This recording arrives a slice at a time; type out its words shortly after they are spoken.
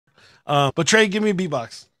But Trey, give me a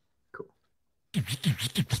beatbox. Cool.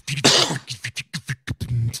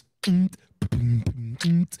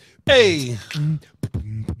 Hey,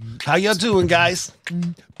 how y'all doing, guys?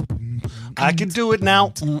 I can do it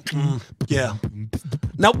now. Yeah.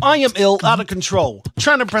 Now I am ill, out of control.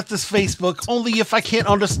 Trying to press this Facebook, only if I can't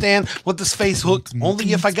understand what this face hook,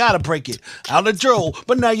 only if I gotta break it. Out of droll,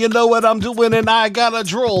 but now you know what I'm doing and I gotta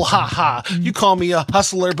droll. Ha ha. You call me a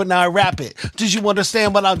hustler, but now I rap it. Did you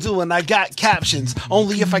understand what I'm doing? I got captions,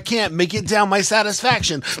 only if I can't make it down my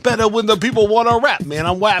satisfaction. Better when the people wanna rap, man,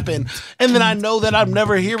 I'm wapping. And then I know that I'm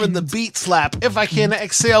never hearing the beat slap. If I can't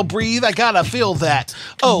exhale, breathe, I gotta feel that.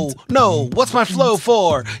 Oh, no, what's my flow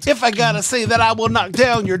for? If I gotta say that I will knock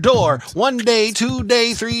down your door. 1 day, 2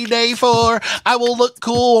 day, 3 day, 4. I will look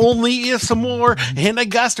cool only if some more. And I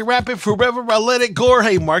got to rap it forever. I let it go.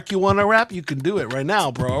 Hey, Mark, you want to rap? You can do it right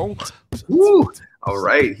now, bro. Woo! All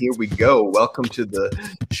right, here we go. Welcome to the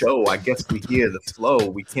show. I guess we hear the flow.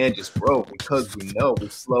 We can't just grow because we know we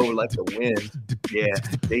flow like the wind. Yeah,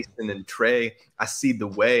 Jason and Trey, I see the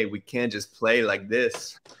way. We can't just play like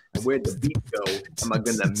this. Where'd the beat go? Am I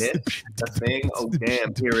gonna miss the thing? Oh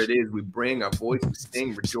damn, here it is. We bring our voice, we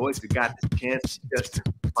sing, rejoice. We got the chance to just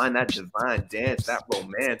find that divine dance, that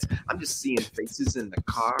romance. I'm just seeing faces in the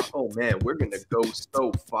car. Oh man, we're gonna go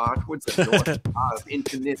so far towards the north star of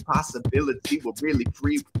infinite possibility. We're really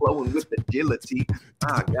free flowing with agility.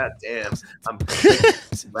 Ah, goddamn, I'm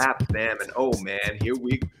rap fam, and oh man, here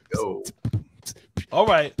we go. All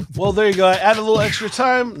right. Well, there you go. I added a little extra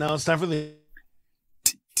time. Now it's time for the.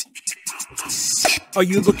 Are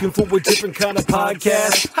you looking for a different kind of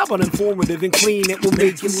podcast? How about informative and clean? It will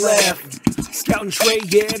make you laugh. Scout and Trey,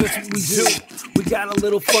 yeah, that's what we do. We got a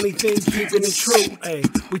little funny thing, keeping it true. Hey,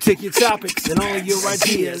 we take your topics and all your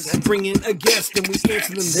ideas and bring in a guest and we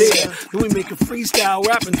answer them there. Then we make a freestyle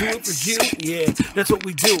rap and do it for you. Yeah, that's what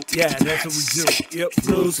we do. Yeah, that's what we do. Yep,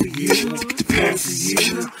 flows for you, flows for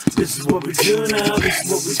you. This is what we do now. This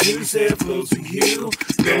is what we do. Say it flows for you,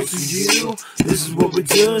 flows for you. This is what we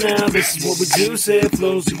do now. This is what we do. Say it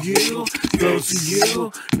flows for you, flows for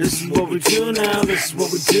you. This is what we do now. This is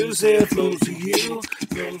what we do. Say it flows for you,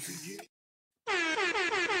 flows for you.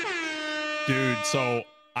 Dude, so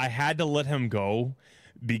I had to let him go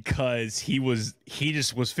because he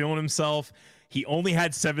just was feeling himself. He only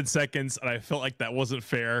had 7 seconds, and I felt like that wasn't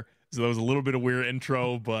fair. So that was a little bit of weird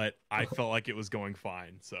intro, but I felt like it was going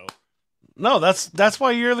fine. So no, that's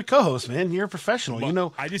why you're the co-host, man. You're a professional. But you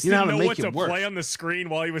know, I just you know didn't how know to what make to it work. play on the screen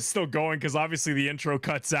while he was still going because obviously the intro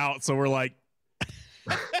cuts out. So we're like,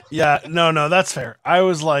 yeah, no, that's fair. I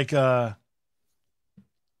was like, I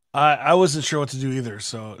wasn't sure what to do either,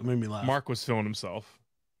 so it made me laugh. Mark was feeling himself.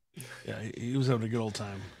 Yeah, he was having a good old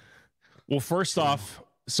time. Well, first off,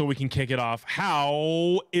 so we can kick it off,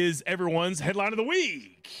 how is everyone's headline of the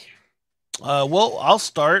week? Well, I'll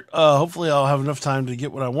start. Hopefully, I'll have enough time to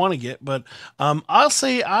get what I want to get. But I'll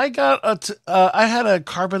say I had a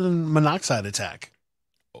carbon monoxide attack.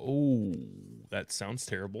 Oh, that sounds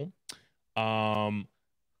terrible.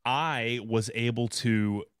 I was able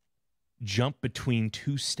to jump between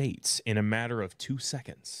 2 states in a matter of 2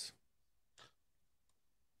 seconds.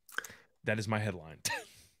 That is my headline.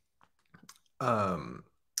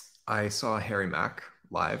 I saw Harry Mack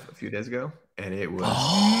live a few days ago, and it was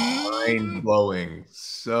mind-blowing.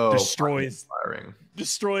 So inspiring.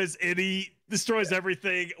 Destroys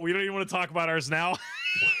everything. We don't even want to talk about ours now.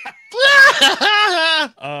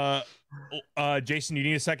 Jason, you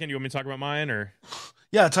need a second? You want me to talk about mine or?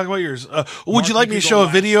 Yeah, talk about yours. Would you like me to show a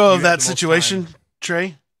video of that situation,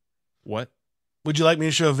 Trey? What? Would you like me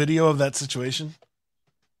to show a video of that situation?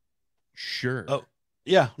 Sure. Oh,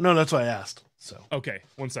 yeah. No, that's why I asked. So okay,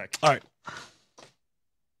 1 sec. All right.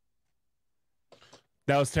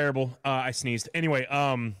 That was terrible. I sneezed. Anyway,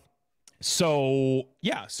 so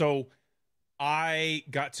I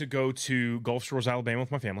got to go to Gulf Shores, Alabama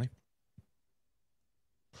with my family.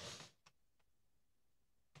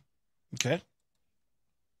 Okay.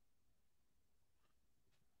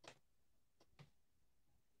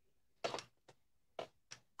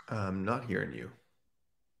 I'm not hearing you.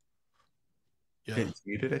 Yeah. It's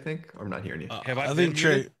muted, I think. Or I'm not hearing you. I think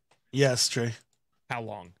Trey. Muted? Yes, Trey. How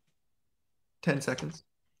long? 10 seconds.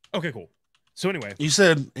 Okay, cool. So anyway, you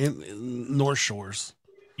said in North Shores.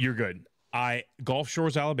 You're good. Gulf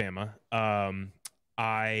Shores, Alabama.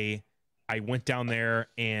 I went down there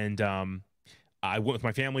and I went with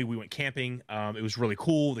my family. We went camping. It was really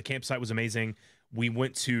cool. The campsite was amazing. We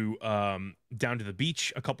went to down to the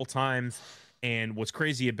beach a couple times. And what's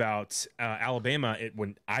crazy about Alabama,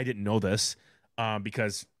 when I didn't know this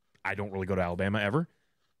because I don't really go to Alabama ever.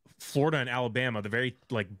 Florida and Alabama, the very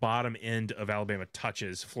like bottom end of Alabama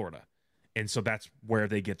touches Florida. And so that's where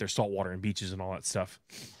they get their saltwater and beaches and all that stuff.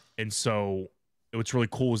 And so what's really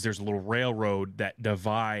cool is there's a little railroad that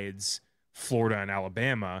divides Florida and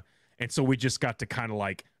Alabama. And so we just got to kind of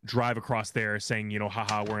like drive across there saying, you know,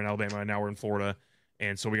 haha, we're in Alabama and now we're in Florida.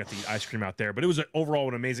 And so we got to eat ice cream out there. But it was overall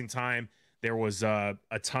an amazing time. There was a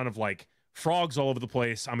ton of like frogs all over the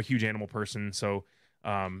place. I'm a huge animal person, so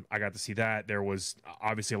I got to see that. There was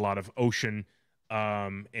obviously a lot of ocean,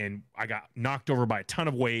 and I got knocked over by a ton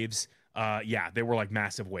of waves. Yeah, they were like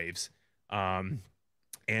massive waves. And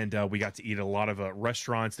we got to eat at a lot of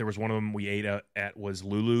restaurants. There was one of them we ate at was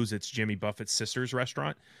Lulu's. It's Jimmy Buffett's sister's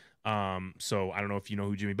restaurant. So I don't know if you know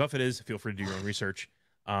who Jimmy Buffett is. Feel free to do your own research.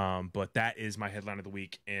 But that is my headline of the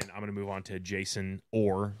week, and I'm going to move on to Jason,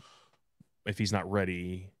 or if he's not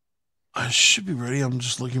ready. I should be ready. I'm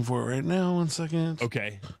just looking for it right now. 1 second.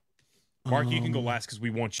 Okay. Mark, you can go last because we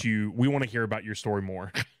want to hear about your story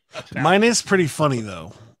more. Mine is pretty funny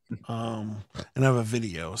though. And I have a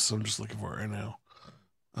video, so I'm just looking for it right now.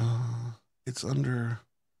 It's under.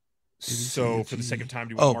 So for the second time,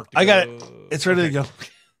 do you want Mark to I got go? it. It's ready to go.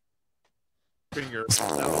 Finger.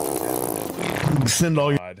 Send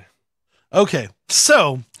all your. God. Okay,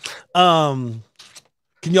 so,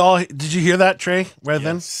 did you hear that, Trey? Right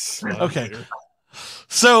Yes. then? Okay.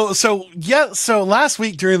 So last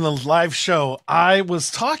week during the live show, I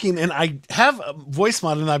was talking and I have a voice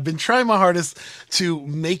mod and I've been trying my hardest to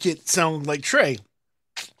make it sound like Trey.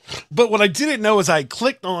 But what I didn't know is I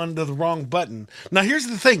clicked on the wrong button. Now here's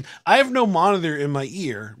the thing. I have no monitor in my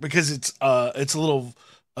ear because it's a little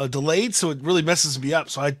delayed, so it really messes me up.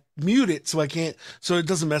 So I mute it so it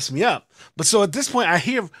doesn't mess me up. But so at this point I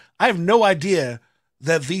have no idea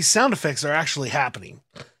that these sound effects are actually happening.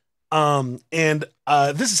 And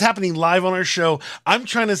this is happening live on our show. I'm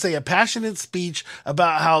trying to say a passionate speech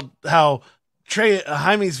about how Trey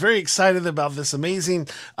Jaime is very excited about this amazing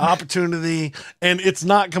opportunity, and it's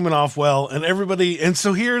not coming off well. And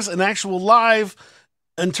so here's an actual live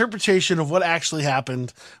interpretation of what actually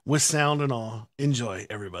happened with sound and all. Enjoy,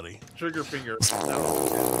 everybody. Trigger finger.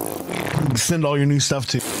 Send all your new stuff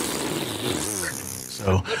to.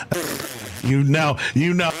 So. You now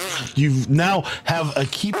have a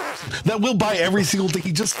keep that will buy every single thing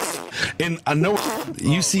he just, and I know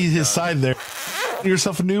you see his side there.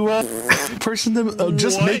 Yourself a new person to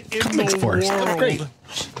just What make in comics the for us. world? Great.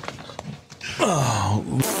 Oh,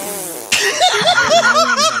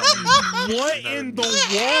 What in the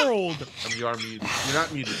world? You are muted. You're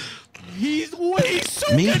not muted. He's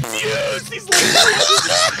so Me? confused. He's like,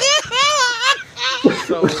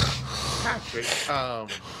 So, Patrick,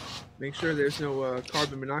 make sure there's no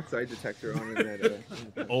carbon monoxide detector on in that.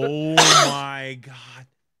 oh my God,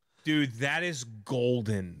 dude, that is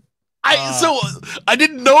golden. I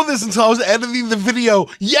didn't know this until I was editing the video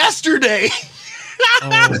yesterday.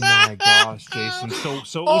 Oh my gosh, Jason.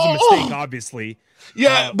 So it was a mistake, obviously.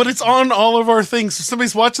 Yeah, but it's on all of our things. If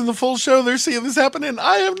somebody's watching the full show, they're seeing this happen, and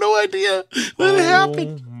I have no idea that it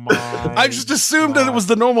happened. I just assumed that it was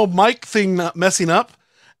the normal mic thing not messing up,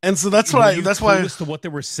 and so that's why. That's why. As to what they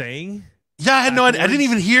were saying. Yeah, I had no idea. I didn't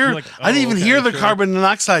even hear. Like, I didn't even hear the sure. carbon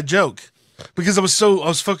monoxide joke because I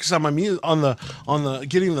was focused on my music on the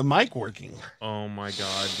getting the mic working. Oh my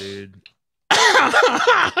God, dude.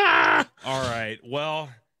 All right. Well,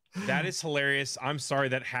 that is hilarious. I'm sorry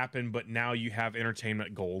that happened, but now you have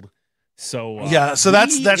entertainment gold. So Yeah, so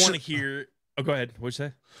that's- we want to hear. Oh, go ahead. What'd you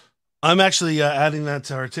say? I'm actually adding that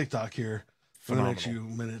to our TikTok here for the next few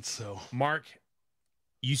Phenomenal. minutes. So, Mark,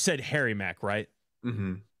 you said Harry Mack, right?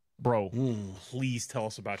 Mm-hmm. Bro, please tell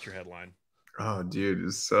us about your headline. Oh, dude,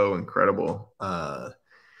 it's so incredible. I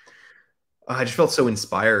just felt so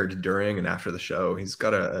inspired during and after the show. He's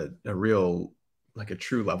got a real, like a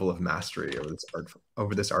true level of mastery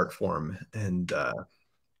over this art form. And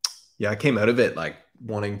yeah, I came out of it like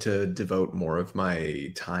wanting to devote more of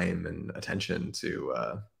my time and attention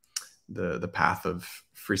to the path of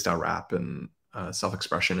freestyle rap and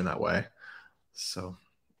self-expression in that way. So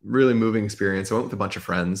really moving experience. I went with a bunch of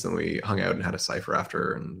friends and we hung out and had a cypher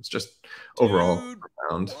after, and it's just overall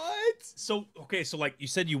profound. What? So okay, so like you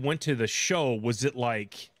said, you went to the show. Was it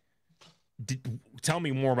like? Tell me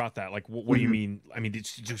more about that. Like, what do you mean? I mean,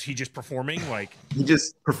 was he just performing? Like, he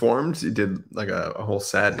just performed. He did like a whole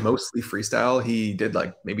set, mostly freestyle. He did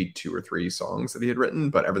like maybe 2 or 3 songs that he had written,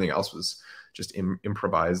 but everything else was just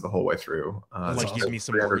improvised the whole way through. like, give me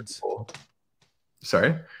some words. People.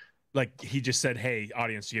 Sorry. Like he just said, "Hey,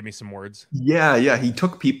 audience, give me some words." Yeah. He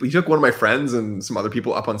took one of my friends and some other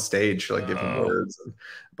people up on stage to like give him words and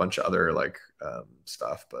a bunch of other like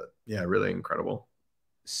stuff. But yeah, really incredible.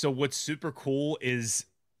 So what's super cool is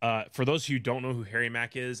For those of you who don't know who Harry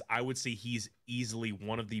Mack is, I would say he's easily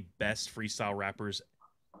one of the best freestyle rappers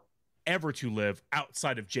ever to live,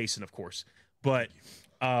 outside of Jason, of course. But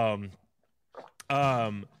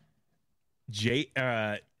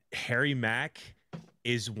Harry Mack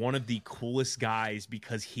is one of the coolest guys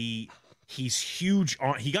because he's huge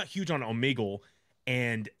on. He got huge on Omegle,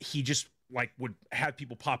 and he just like would have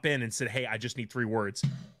people pop in and said, "Hey, I just need 3 words,"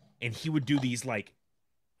 and he would do these like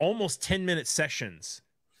almost 10-minute sessions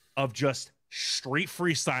of just straight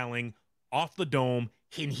freestyling off the dome,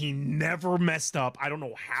 and he never messed up. I don't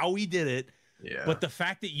know how he did it, but the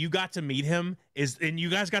fact that you got to meet him and you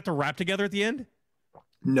guys got to rap together at the end.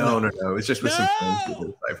 No. It's just with some friends with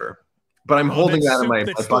the cipher. But I'm holding that in my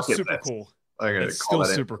bucket super list. cool. That's still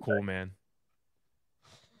super cool, man.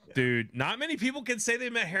 Yeah. Dude, not many people can say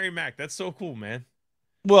they met Harry Mack. That's so cool, man.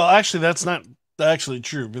 Well, actually, that's not actually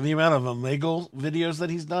true. But the amount of Omegle videos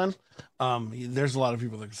that he's done, there's a lot of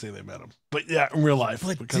people that can say they met him. But yeah, in real life.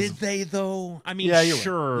 But did they though? I mean, yeah,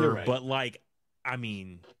 sure, right. You're right. But like, I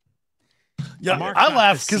mean, yeah, Mark I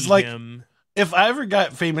laugh because like. him. If I ever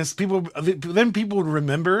got famous, people would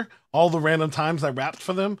remember all the random times I rapped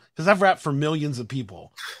for them, because I've rapped for millions of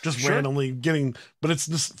people, just randomly getting. But it's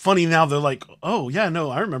just funny now. They're like, "Oh yeah, no,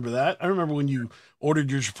 I remember that. I remember when you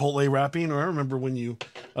ordered your Chipotle rapping, or I remember when you,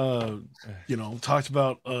 talked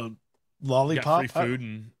about lollipop, Got free food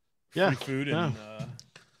and free food and."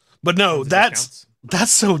 But no, that's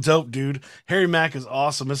so dope, dude. Harry Mack is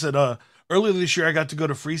awesome. I said earlier this year I got to go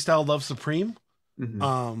to Freestyle Love Supreme.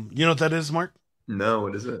 Mm-hmm. You know what that is, Mark? No,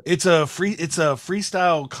 what is it? It's a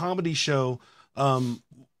freestyle comedy show,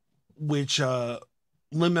 which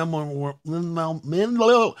Lin-Manuel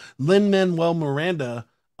Miranda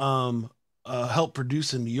helped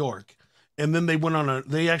produce in New York, and then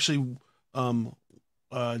they actually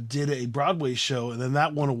did a Broadway show, and then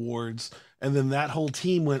that won awards, and then that whole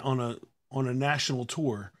team went on a national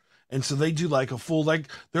tour, and so they do like a full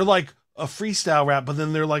they're like a freestyle rap, but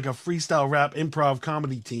then they're like a freestyle rap improv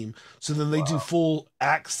comedy team. So then they do full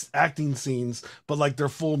acting scenes, but like they're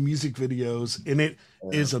full music videos, and it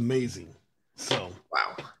is amazing. So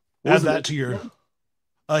add that to your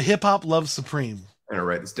Hip Hop Love Supreme. I'm gonna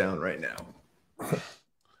write this down right now.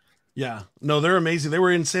 Yeah, no, they're amazing. They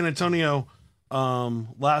were in San Antonio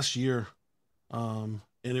last year, and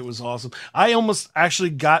it was awesome. I almost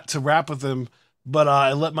actually got to rap with them, but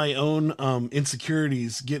I let my own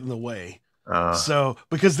insecurities get in the way. So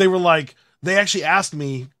because they actually asked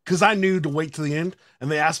me, because I knew to wait till the end, and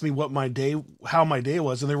they asked me how my day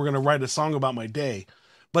was, and they were going to write a song about my day.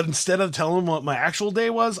 But instead of telling them what my actual day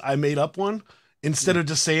was, I made up one. Instead of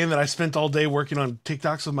just saying that I spent all day working on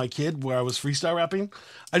TikToks with my kid where I was freestyle rapping,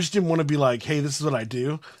 I just didn't want to be like, hey, this is what I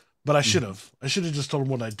do. But I should have. I should have just told them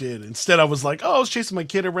what I did. Instead, I was like, oh, I was chasing my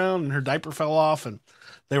kid around and her diaper fell off, and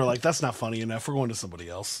they were like, that's not funny enough. We're going to somebody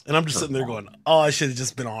else. And I'm just sitting there going, oh, I should have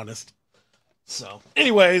just been honest. So,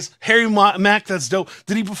 anyways, Harry Mack, that's dope.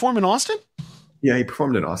 Did he perform in Austin? Yeah, he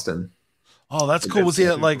performed in Austin. Oh, that's cool. Was he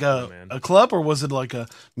at like a club, or was it like a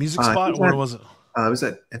music spot? Or was it? It was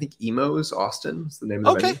at, I think, Emo's Austin is the name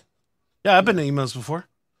of the venue. Yeah, I've been to Emo's before.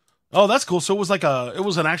 Oh, that's cool. So it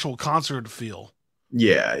was an actual concert feel.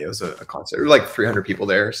 Yeah, it was a concert. There were like 300 people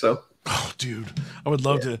there, so. Oh, dude, I would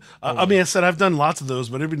love to. I mean, I said I've done lots of those,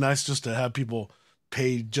 but it'd be nice just to have people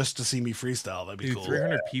pay just to see me freestyle. That'd be cool.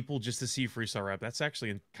 300 people just to see freestyle rap. That's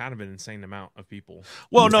actually kind of an insane amount of people.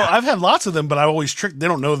 Well, no, I've had lots of them, but I always trick. They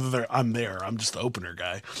don't know that I'm there. I'm just the opener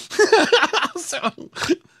guy. So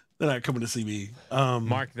they're not coming to see me.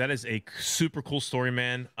 Mark, that is a super cool story,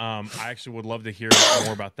 man. I actually would love to hear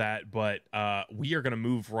more about that, but we are going to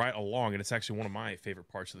move right along, and it's actually one of my favorite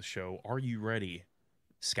parts of the show. Are you ready,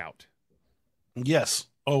 Scout? Yes.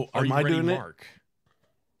 Oh, am I doing Mark?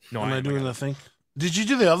 it? No, am I doing the thing? Did you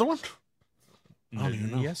do the other one? I don't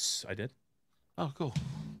even know. Yes, I did. Oh, cool.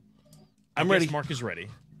 I'm ready. Mark is ready.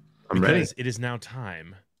 I'm ready. It is now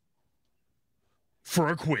time for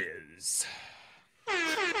a quiz.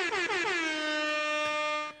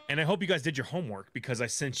 And I hope you guys did your homework, because I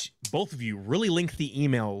sent both of you really lengthy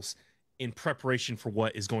emails in preparation for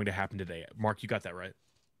what is going to happen today. Mark, you got that right?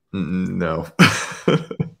 No.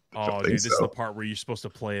 Oh, dude, this is the part where you're supposed to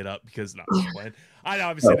play it up, because I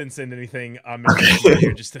obviously didn't send anything.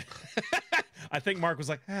 Just I think Mark was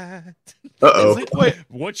like, Uh-oh. Like, wait,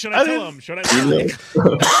 what should I tell him? Should I tell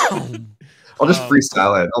him? I'll just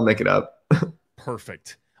freestyle it. I'll make it up.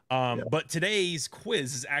 Perfect. But today's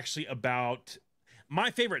quiz is actually about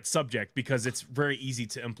my favorite subject, because it's very easy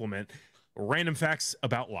to implement: random facts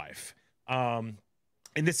about life. And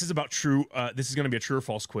this is about this is going to be a true or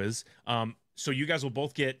false quiz. So you guys will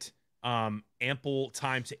both get ample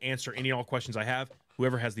time to answer any and all questions I have.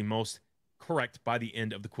 Whoever has the most correct by the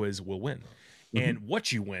end of the quiz will win. Mhm. And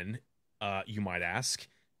what you win, you might ask,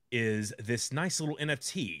 is this nice little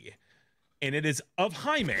NFT, and it is of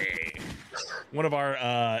Jaime, one of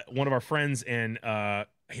our friends, and I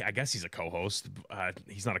guess he's a co-host.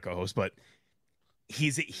 He's not a co-host, but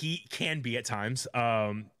he can be at times.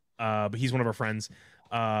 But he's one of our friends,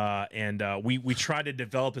 and we tried to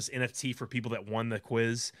develop this NFT for people that won the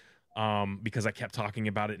quiz, because I kept talking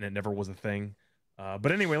about it and it never was a thing.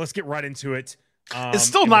 But anyway, let's get right into it. It's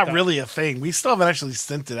still not really a thing. We still haven't actually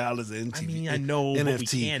sent it out as an I mean, I know, NFT, but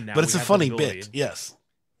we can now. but it's We a have funny that ability. bit. Yes.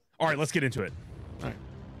 All right, let's get into it. All right.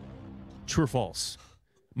 True or false?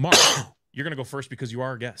 Mark, you're going to go first because you are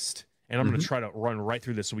our guest, and I'm going to try to run right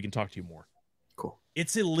through this so we can talk to you more. Cool.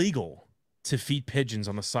 It's illegal to feed pigeons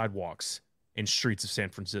on the sidewalks and streets of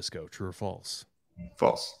San Francisco. True or false?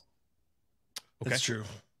 False. Okay. That's true.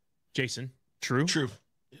 Jason, true? True.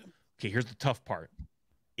 Okay, here's the tough part.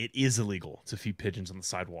 It is illegal to feed pigeons on the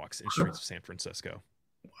sidewalks and streets of San Francisco.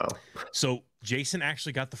 Wow. So Jason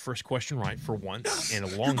actually got the first question right for once in a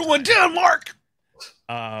long You're going time. down, Mark.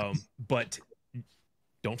 But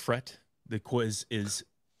don't fret. The quiz is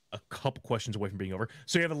a couple questions away from being over,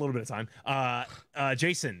 so you have a little bit of time.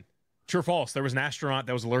 Jason, true or false? There was an astronaut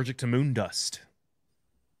that was allergic to moon dust.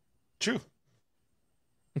 True.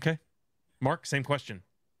 Okay. Mark, same question.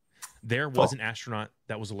 There was False. an astronaut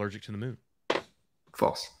that was allergic to the moon.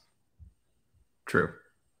 False. True.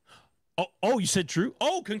 Oh, you said true?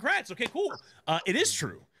 Oh, congrats. Okay, cool. It is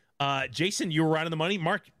true. Jason, you were right on the money.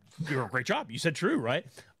 Mark, you were a great job. You said true, right?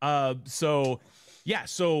 So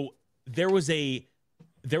there was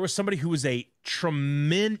somebody who was a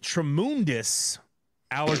tremendous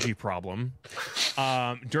allergy problem.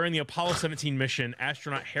 During the Apollo 17 mission,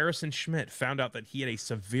 astronaut Harrison Schmitt found out that he had a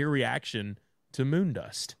severe reaction to moon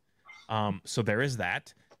dust. So there is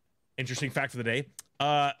that. Interesting fact for the day.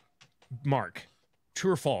 Mark,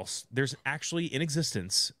 true or false? There's actually in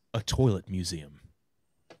existence a toilet museum.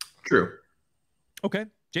 True. Okay.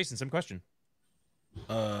 Jason, same question.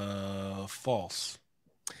 False.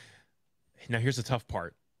 Now here's the tough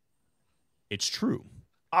part. It's true.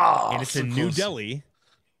 Oh, And it's so in New close. Delhi.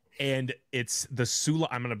 And it's the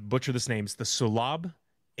I'm going to butcher this name. It's the Sulabh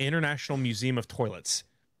International Museum of Toilets.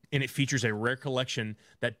 And it features a rare collection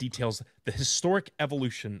that details the historic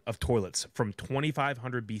evolution of toilets from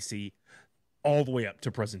 2500 BC all the way up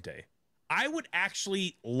to present day. I would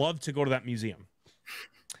actually love to go to that museum.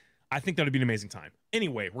 I think that would be an amazing time.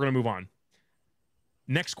 Anyway, we're going to move on.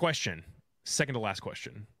 Next question. Second to last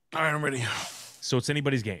question. All right, I'm ready. So it's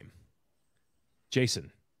anybody's game.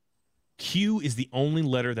 Jason, Q is the only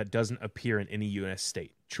letter that doesn't appear in any U.S.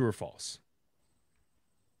 state. True or false?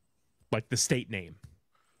 Like the state name.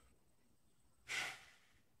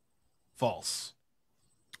 False.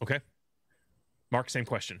 Okay. Mark, same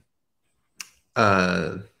question.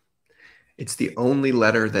 It's the only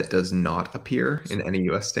letter that does not appear in any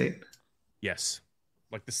U.S. state. Yes.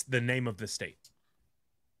 Like the name of the state.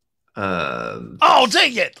 Oh,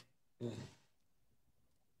 dang it!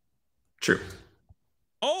 True.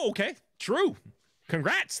 Oh, okay. True.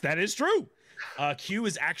 Congrats. That is true. Q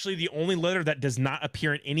is actually the only letter that does not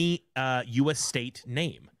appear in any U.S. state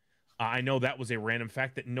name. I know that was a random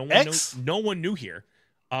fact that no one knew here.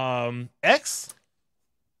 X?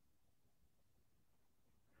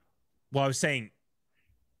 Well, I was saying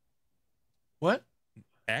What?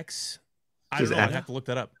 X. I Does don't know. I'd X- have to look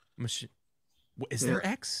that up. Is there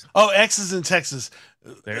X? Oh, X is in Texas.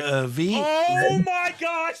 There. V? Oh my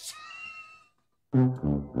gosh!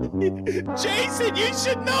 Jason, you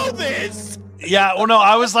should know this. Yeah, well, no,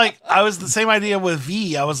 I was the same idea with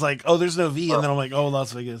V. I was like, oh, there's no V. And then I'm like, oh,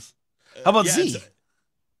 Las Vegas. How about Yeah, Z?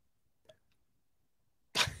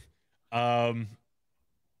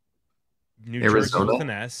 New Arizona? Jersey with an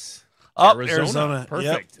S. Oh, Arizona. Arizona.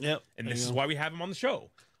 Perfect. Yep. And There this you is go. why we have him on the show.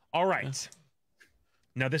 All right.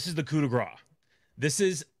 Now, this is the coup de grace. This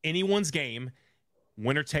is anyone's game.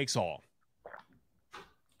 Winner takes all.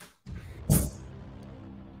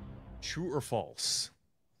 True or false?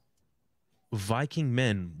 Viking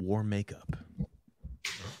men wore makeup.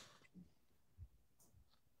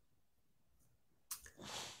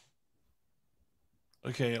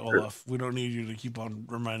 Okay, Olaf, we don't need you to keep on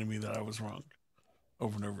reminding me that I was wrong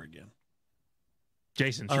over and over again.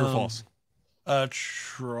 Jason, true or false?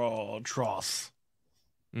 Tross.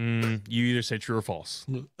 You either say true or false.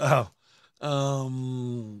 Oh.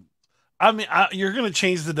 I mean, you're going to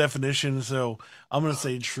change the definition, so I'm going to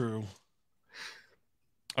say true.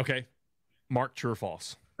 Okay. Mark, true or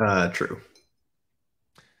false? True.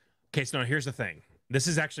 Okay, so now here's the thing. This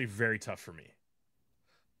is actually very tough for me.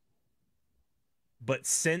 but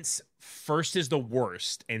since first is the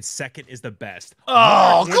worst and second is the best.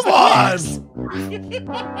 Oh, Mark, come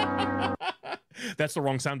on! That's the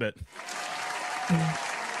wrong sound bit.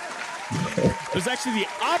 There's actually the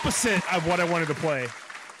opposite of what I wanted to play.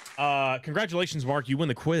 Congratulations, Mark. You win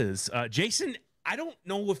the quiz. Jason, I don't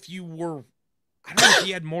know if you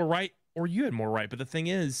had more right or you had more right, but the thing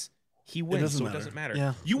is, he wins, so it doesn't matter.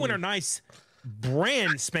 Yeah. You win a nice,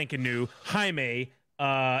 brand spanking new Jaime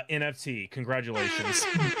NFT. Congratulations.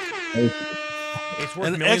 It's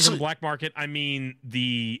worth millions in the black market. I mean,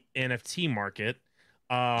 the NFT market.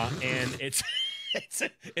 And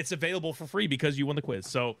it's available for free because you won the quiz.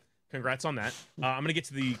 So congrats on that. I'm going to get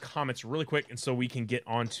to the comments really quick, and so we can get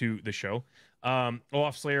on to the show.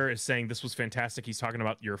 Olaf Slayer is saying this was fantastic. He's talking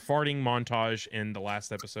about your farting montage in the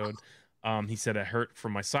last episode. He said, I hurt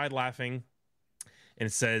from my side laughing. And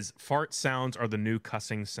it says, fart sounds are the new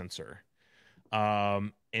cussing censor.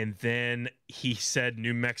 And then he said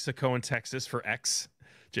New Mexico and Texas for X,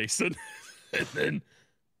 Jason. And then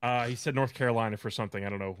he said North Carolina for something. I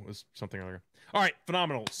don't know. It was something other. All right,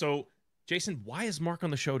 phenomenal. So, Jason, why is Mark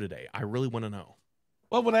on the show today? I really want to know.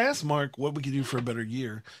 Well, when I asked Mark what we could do for a better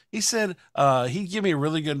year, he said he'd give me a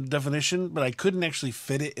really good definition, but I couldn't actually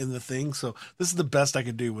fit it in the thing. So this is the best I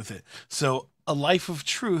could do with it. So a life of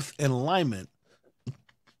truth and alignment.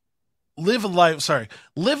 Live a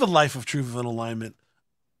life of truth and alignment,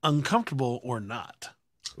 uncomfortable or not.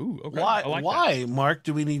 Ooh, okay. Why, Mark,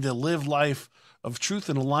 do we need to live life of truth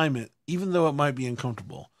and alignment, even though it might be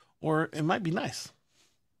uncomfortable or it might be nice?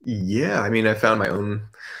 Yeah, I mean, I found my own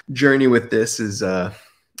journey with this is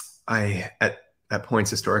I at points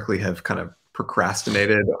historically have kind of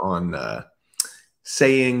procrastinated on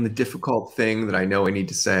saying the difficult thing that I know I need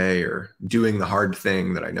to say or doing the hard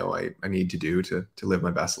thing that I know I need to do to live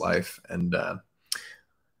my best life. And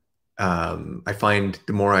I find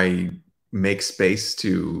the more I make space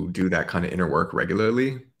to do that kind of inner work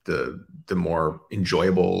regularly, the more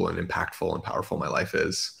enjoyable and impactful and powerful my life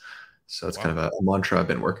is. So it's kind of a mantra I've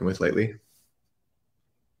been working with lately.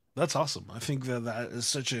 That's awesome. I think that is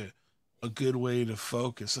such a good way to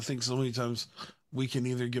focus. I think so many times we can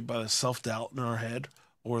either get by the self-doubt in our head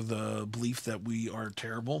or the belief that we are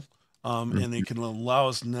terrible. And it can allow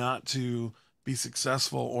us not to be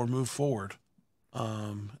successful or move forward.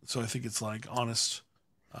 So I think it's like honest.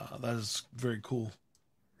 That is very cool.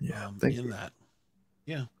 Yeah. In that.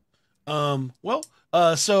 Yeah.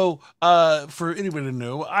 So for anybody to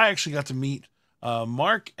know, I actually got to meet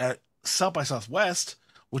Mark at South by Southwest,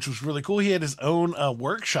 which was really cool. He had his own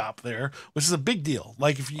workshop there, which is a big deal.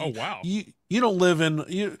 Like if you you don't live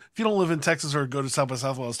in Texas or go to South by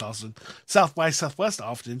Southwest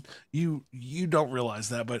often, you don't realize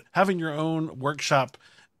that. But having your own workshop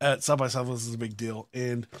at South by Southwest is a big deal,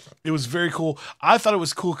 and it was very cool. I thought it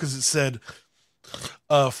was cool because it said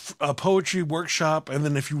a poetry workshop, and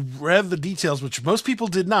then if you read the details, which most people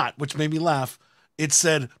did not, which made me laugh, it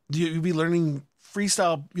said you'll be learning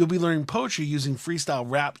poetry using freestyle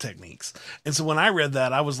rap techniques. And so when I read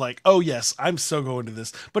that, I was like, oh yes, I'm so going to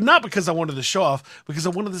this, but not because I wanted to show off, because I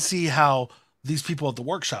wanted to see how these people at the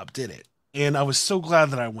workshop did it. And I was so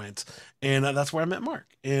glad that I went, and that's where I met Mark,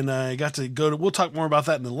 and I got to go to, we'll talk more about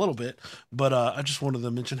that in a little bit, but I just wanted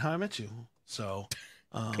to mention how I met you. So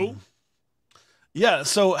cool. Yeah.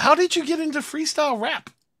 So how did you get into freestyle rap,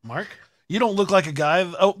 Mark? You don't look like a guy.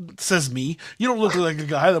 Oh, says me. You don't look like a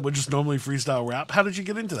guy that would just normally freestyle rap. How did you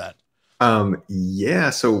get into that? Yeah.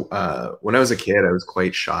 So when I was a kid, I was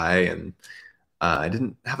quite shy, and I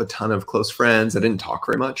didn't have a ton of close friends. I didn't talk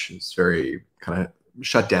very much. It's very kind of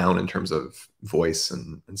shut down in terms of voice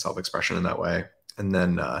and self-expression in that way. And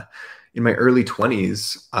then in my early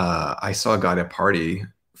 20s, I saw a guy at a party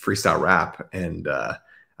freestyle rap, and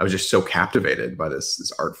I was just so captivated by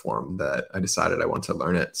this art form that I decided I wanted to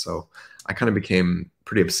learn it. So I kind of became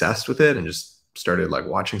pretty obsessed with it and just started like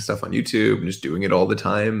watching stuff on YouTube and just doing it all the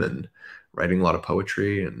time and writing a lot of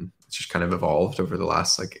poetry. And it's just kind of evolved over the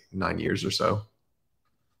last like 9 years or so.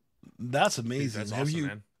 That's amazing. That's awesome,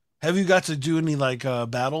 man. Have you got to do any like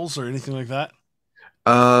battles or anything like that?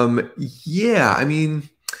 Yeah, I mean,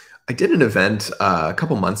 I did an event a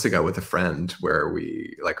couple months ago with a friend where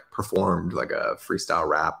we like performed like a freestyle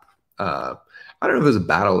rap. I don't know if it was a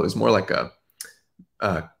battle. It was more like a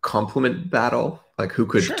compliment battle, like who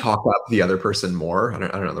could talk up the other person more. I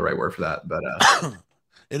don't know the right word for that, but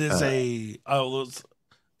it is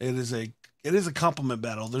a compliment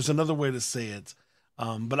battle. There's another way to say it,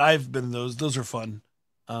 but I've been in those. Those are fun.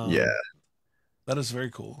 Yeah, that is very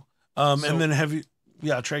cool. And then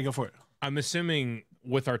Trey, go for it. I'm assuming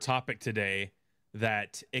with our topic today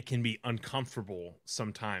that it can be uncomfortable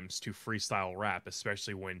sometimes to freestyle rap,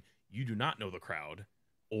 especially when you do not know the crowd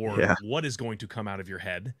or Yeah. what is going to come out of your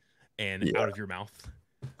head and Yeah. out of your mouth.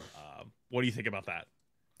 What do you think about that?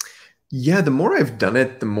 Yeah, the more I've done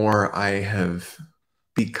it, the more I have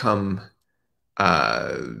become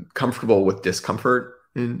comfortable with discomfort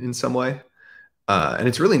in some way. And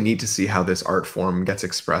it's really neat to see how this art form gets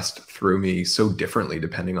expressed through me so differently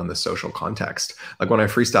depending on the social context. Like when I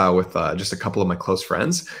freestyle with just a couple of my close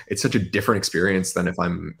friends, it's such a different experience than if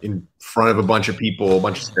I'm in front of a bunch of people, a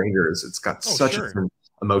bunch of strangers. It's got such a different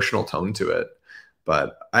emotional tone to it.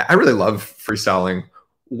 But I really love freestyling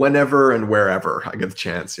whenever and wherever I get the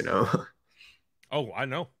chance, you know? Oh, I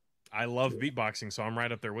know. I love beatboxing, so I'm right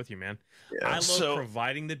up there with you, man. Yeah. I love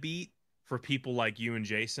providing the beat for people like you and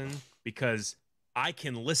Jason because I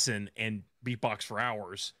can listen and beatbox for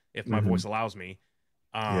hours if my voice allows me.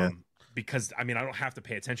 Because I mean, I don't have to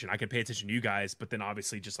pay attention. I can pay attention to you guys, but then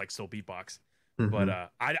obviously just like still beatbox. But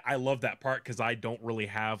I love that part because I don't really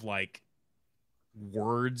have like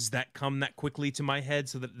words that come that quickly to my head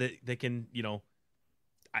so that they can, you know,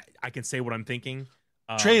 I can say what I'm thinking.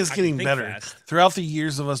 Trey is getting better. Throughout the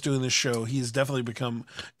years of us doing this show, he's definitely become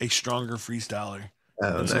a stronger freestyler.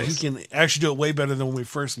 So he can actually do it way better than when we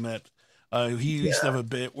first met. He used to have a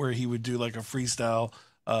bit where he would do like a freestyle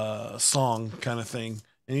song kind of thing,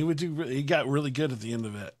 and he got really good at the end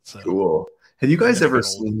of it. So cool. Have you guys ever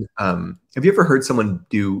seen? Have you ever heard someone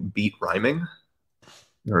do beat rhyming?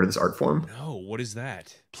 You heard of this art form? No. What is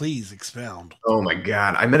that? Please expound. Oh my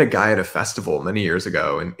God. I met a guy at a festival many years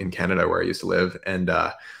ago in Canada where I used to live. And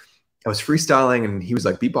I was freestyling and he was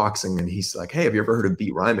like beatboxing. And he's like, hey, have you ever heard of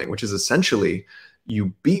beat rhyming? Which is essentially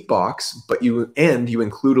you beatbox, but you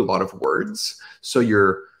include a lot of words. So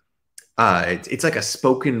you're, it's like a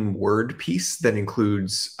spoken word piece that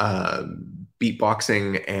includes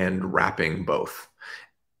beatboxing and rapping both.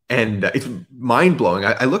 And it's mind blowing.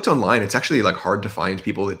 I looked online. It's actually like hard to find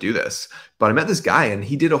people that do this. But I met this guy and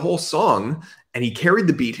he did a whole song and he carried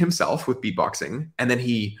the beat himself with beatboxing. And then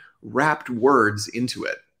he rapped words into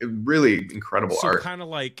it. Really incredible art. So kind of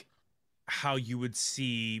like how you would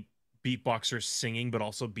see beatboxers singing, but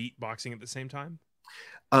also beatboxing at the same time?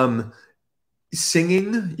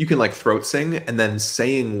 Singing, you can like throat sing and then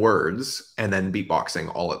saying words and then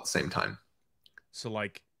beatboxing all at the same time. So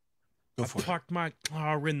like, I parked my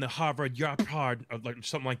car in the Harvard Yard, or like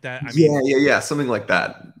something like that. Yeah, something like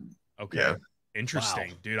that. Okay, yeah.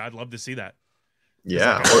 Interesting, dude. I'd love to see that.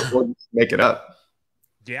 Yeah, or make it up.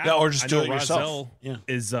 Yeah, or just do it yourself. Razel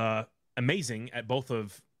is amazing at both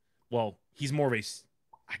of. Well, he's more of a.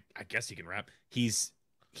 I guess he can rap. He's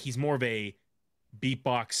more of a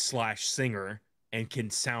beatbox / singer and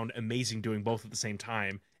can sound amazing doing both at the same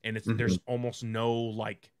time. And it's there's almost no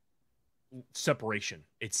like separation.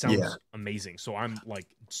 It sounds amazing. So I'm like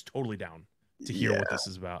totally down to hear what this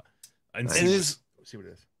is about. And see what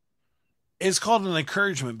it is. It's called an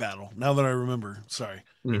encouragement battle. Now that I remember, sorry,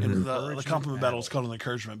 and the compliment battle is called an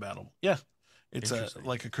encouragement battle. Yeah, it's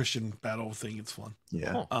like a Christian battle thing. It's fun.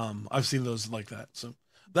 Yeah. I've seen those like that. So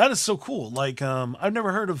that is so cool. Like I've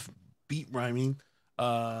never heard of beat rhyming.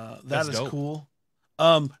 That is cool.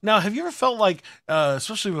 Now have you ever felt like,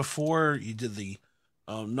 especially before you did the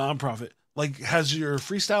nonprofit, like has your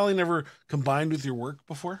freestyling ever combined with your work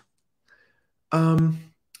before?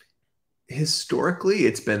 Historically,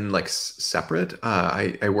 it's been like separate.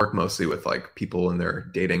 I work mostly with like people in their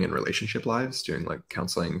dating and relationship lives, doing like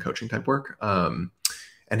counseling, coaching type work. And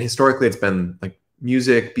historically, it's been like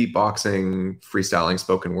music, beatboxing, freestyling,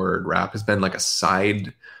 spoken word, rap has been like a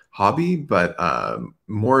side hobby, but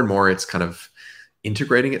more and more, it's kind of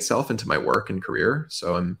integrating itself into my work and career.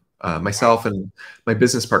 So I'm myself and my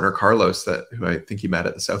business partner Carlos, who I think you met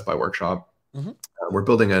at the South by workshop. We're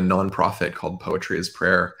building a nonprofit called Poetry is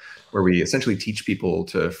Prayer, where we essentially teach people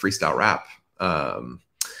to freestyle rap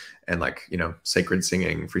and like, you know, sacred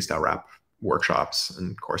singing, freestyle rap workshops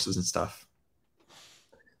and courses and stuff.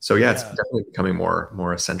 So yeah, it's definitely becoming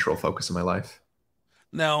more a central focus of my life.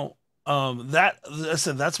 Now,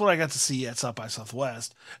 that's what I got to see at South by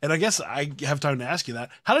Southwest. And I guess I have time to ask you that.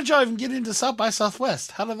 How did y'all even get into South by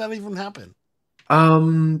Southwest? How did that even happen?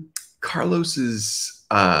 Carlos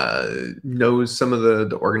knows some of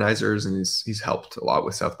the organizers, and he's helped a lot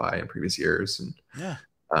with South by in previous years. And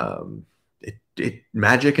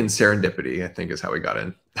magic and serendipity, I think, is how we got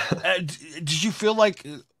in. Did you feel like?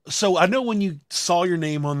 So I know when you saw your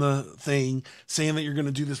name on the thing saying that you're going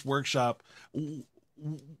to do this workshop,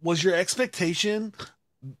 was your expectation?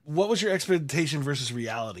 What was your expectation versus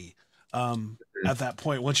reality? At that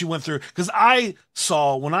point, once you went through, because I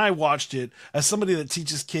saw when I watched it as somebody that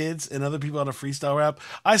teaches kids and other people how to freestyle rap,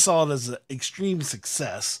 I saw it as an extreme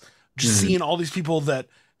success. Just seeing all these people that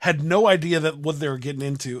had no idea that what they were getting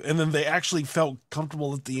into, and then they actually felt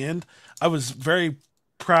comfortable at the end. I was very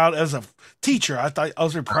proud as a teacher. I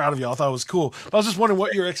was very proud of y'all. I thought it was cool. But I was just wondering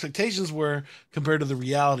what your expectations were compared to the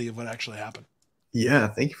reality of what actually happened. Yeah,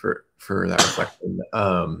 thank you for that reflection.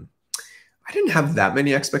 I didn't have that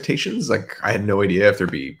many expectations. Like I had no idea if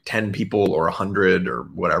there'd be 10 people or 100 or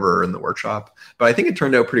whatever in the workshop. But I think it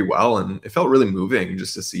turned out pretty well, and it felt really moving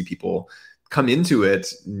just to see people come into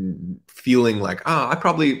it feeling like,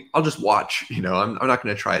 I'll just watch. I'm not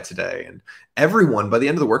going to try it today. And everyone, by the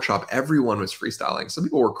end of the workshop, everyone was freestyling. Some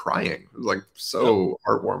people were crying. It was like so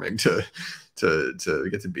heartwarming to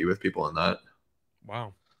get to be with people in that.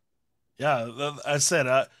 Wow. Yeah, I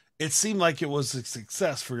said it seemed like it was a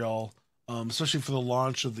success for y'all, especially for the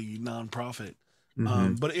launch of the nonprofit.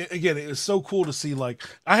 But again, it was so cool to see. Like,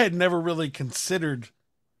 I had never really considered.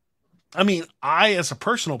 I mean, I, as a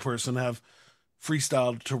personal person, have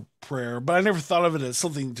freestyled to prayer, but I never thought of it as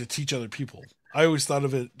something to teach other people. I always thought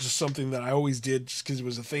of it just something that I always did just because it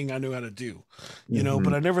was a thing I knew how to do,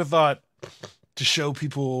 but I never thought to show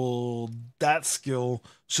people that skill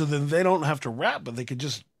so then they don't have to rap, but they could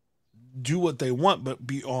just do what they want, but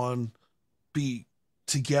be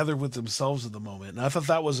together with themselves at the moment. And I thought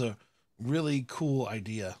that was a really cool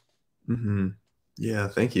idea. Yeah,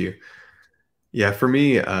 thank you. Yeah, for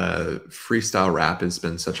me, freestyle rap has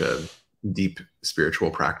been such a deep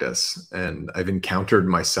spiritual practice, and I've encountered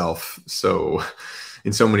myself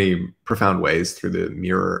in so many profound ways through the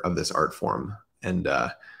mirror of this art form. And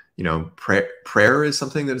prayer is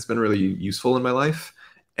something that has been really useful in my life,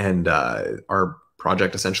 and our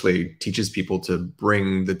project essentially teaches people to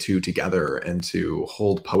bring the two together and to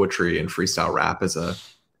hold poetry and freestyle rap as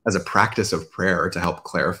a practice of prayer to help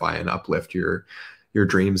clarify and uplift your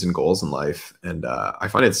dreams and goals in life. And I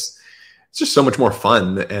find it's just so much more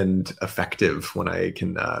fun and effective when I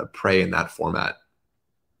can pray in that format.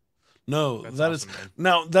 No, That's that awesome, is man.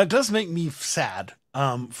 now that does make me sad.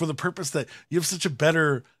 For the purpose that you have such a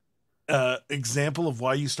better example of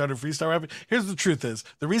why you started freestyle rapping. Here's the truth: is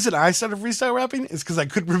the reason I started freestyle rapping is because I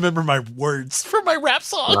couldn't remember my words for my rap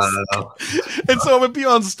songs, and so I would be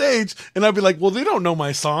on stage and I'd be like, "Well, they don't know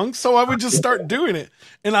my songs," so I would just start doing it.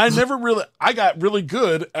 And I got really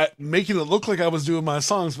good at making it look like I was doing my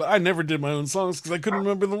songs, but I never did my own songs because I couldn't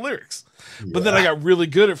remember the lyrics. But then I got really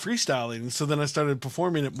good at freestyling, and so then I started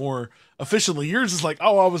performing it more efficiently. Yours is like,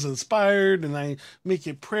 oh, I was inspired, and I make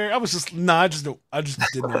it prayer. I was just, I just don't, I just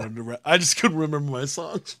didn't know how to rap. I just couldn't remember my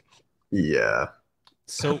songs. Yeah.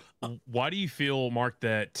 So why do you feel, Mark,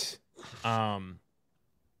 that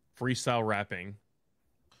freestyle rapping,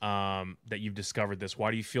 that you've discovered this,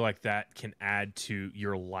 why do you feel like that can add to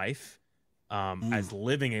your life as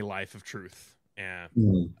living a life of truth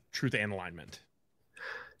and truth and alignment?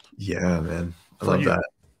 Yeah, man. I For love you. that.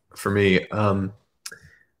 For me,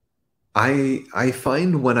 I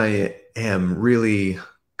find when I am really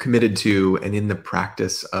committed to and in the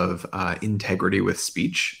practice of integrity with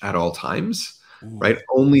speech at all times, right?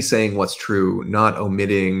 Only saying what's true, not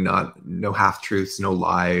omitting, no half truths, no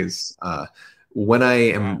lies. When I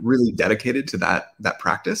am really dedicated to that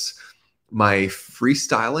practice, my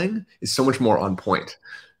freestyling is so much more on point.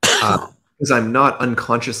 Because I'm not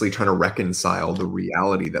unconsciously trying to reconcile the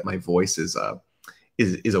reality that my voice is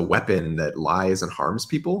a weapon that lies and harms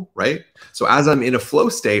people, right? So as I'm in a flow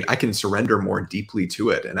state, I can surrender more deeply to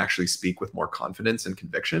it and actually speak with more confidence and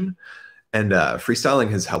conviction. And freestyling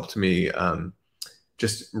has helped me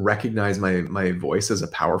just recognize my voice as a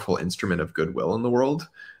powerful instrument of goodwill in the world.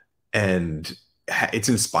 And it's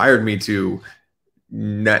inspired me to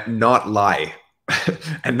not lie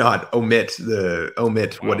and not omit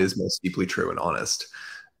what is most deeply true and honest.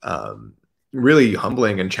 Really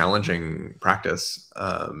humbling and challenging practice,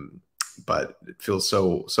 but it feels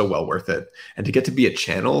so well worth it. And to get to be a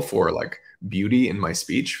channel for like beauty in my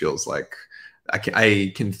speech feels like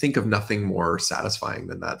I can think of nothing more satisfying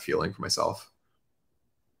than that feeling for myself.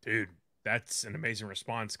 Dude, that's an amazing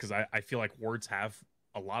response, because I feel like words have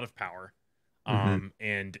a lot of power.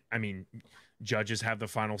 And I mean, judges have the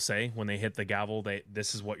final say when they hit the gavel.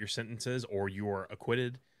 This is what your sentence is, or you are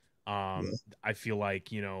acquitted. I feel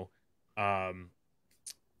like, in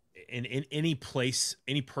any place,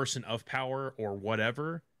 any person of power or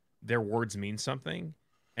whatever, their words mean something.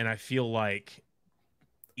 And I feel like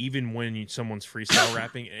even when someone's freestyle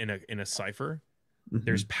rapping in a cipher,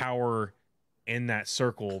 there's power in that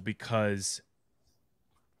circle because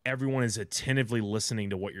everyone is attentively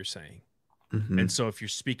listening to what you're saying. And so if you're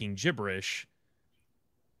speaking gibberish,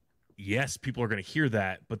 yes, people are going to hear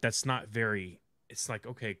that, but that's not it's like,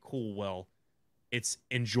 okay, cool. Well, it's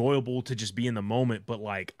enjoyable to just be in the moment. But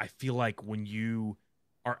like, I feel like when you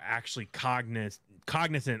are actually cognizant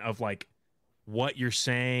cognizant of like what you're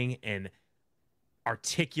saying and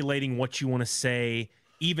articulating what you want to say,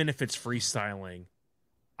 even if it's freestyling.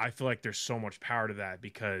 I feel like there's so much power to that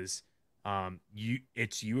because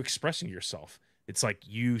it's you expressing yourself. It's like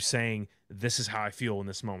you saying, this is how I feel in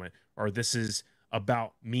this moment, or this is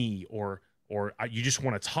about me, or you just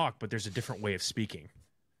want to talk, but there's a different way of speaking.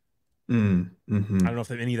 Mm-hmm. I don't know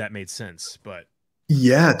if any of that made sense, but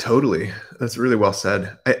yeah, totally. That's really well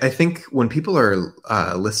said. I think when people are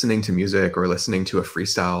listening to music or listening to a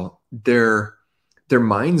freestyle, their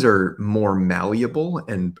minds are more malleable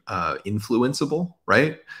and influenceable,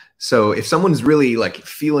 right? So if someone's really like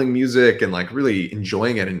feeling music and like really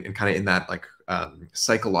enjoying it and kind of in that like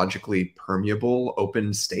psychologically permeable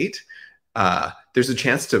open state, there's a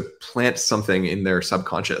chance to plant something in their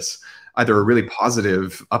subconscious, either a really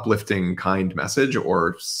positive, uplifting, kind message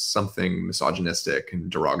or something misogynistic and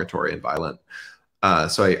derogatory and violent.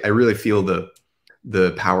 So I really feel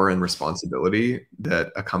the power and responsibility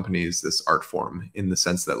that accompanies this art form, in the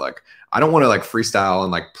sense that like I don't want to like freestyle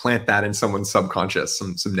and like plant that in someone's subconscious,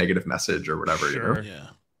 some negative message or whatever. Sure. You know? Yeah.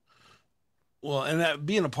 Well, and that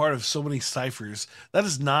being a part of so many ciphers, that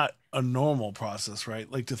is not a normal process,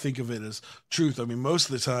 right? Like to think of it as truth. I mean, most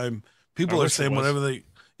of the time people I are wish it saying was. whatever they.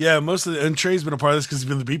 Yeah, most of the, and Trey's been a part of this because he's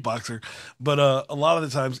been the beatboxer. But a lot of the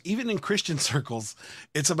times, even in Christian circles,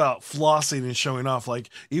 it's about flossing and showing off. Like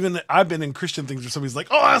even I've been in Christian things where somebody's like,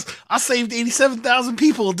 "Oh, I saved 87,000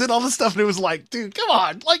 people, did all this stuff," and it was like, dude, come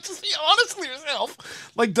on, like just be honest with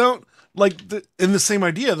yourself. Like don't like in the same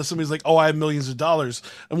idea that somebody's like, "Oh, I have millions of dollars,"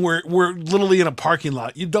 and we're literally in a parking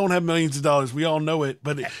lot. You don't have millions of dollars. We all know it,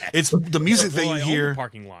 but it's the music that Well, you I own hear. the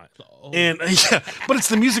parking lot. And yeah, but it's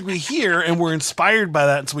the music we hear, and we're inspired by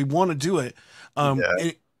that, and so we want to do it. But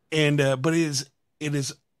it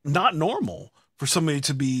is not normal for somebody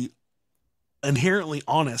to be inherently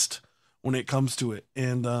honest when it comes to it,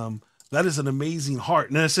 and that is an amazing heart.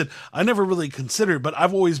 And I said I never really considered, but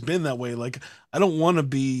I've always been that way. Like I don't want to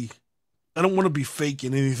be fake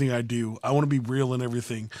in anything I do. I want to be real in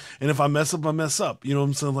everything. And if I mess up, I mess up. You know what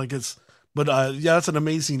I'm saying? Like but yeah, that's an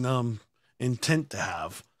amazing intent to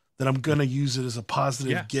have. That I'm gonna use it as a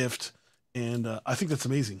positive gift, and I think that's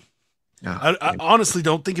amazing. Yeah. I honestly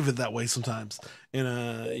don't think of it that way sometimes, and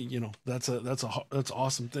that's an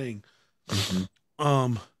awesome thing.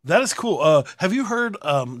 Mm-hmm. That is cool. Have you heard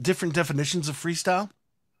different definitions of freestyle?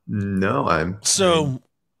 No,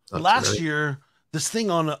 Last year, this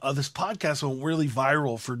thing on this podcast went really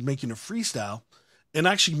viral for making a freestyle, and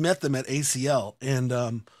I actually met them at ACL,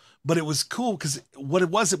 and but it was cool because what it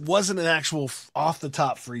wasn't an actual off the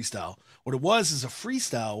top freestyle. What it was is a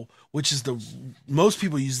freestyle, which is most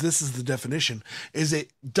people use this as the definition, is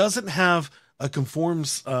it doesn't have a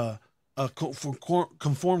conformed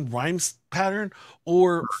rhymes pattern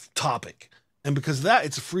or topic. And because of that,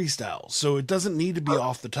 it's a freestyle. So it doesn't need to be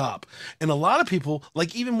off the top. And a lot of people,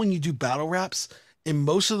 like even when you do battle raps, in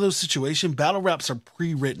most of those situations, battle raps are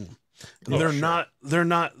pre-written. And they're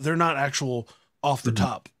not actual off the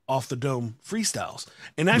top, off the dome freestyles.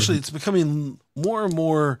 And actually it's becoming more and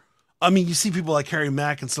more. I mean, you see people like Harry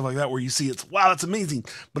Mack and stuff like that where you see it's wow, that's amazing.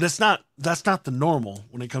 But that's not the normal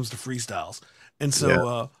when it comes to freestyles. And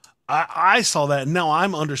so I saw that, and now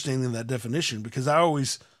I'm understanding that definition because I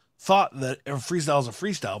always thought that a freestyle is a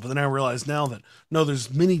freestyle, but then I realized now that no,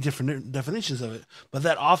 there's many different definitions of it. But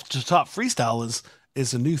that off the top freestyle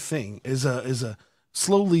is a new thing, is a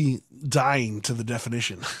slowly dying to the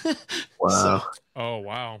definition. Wow. Oh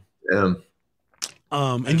wow. Yeah.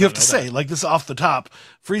 And you have to say like this off the top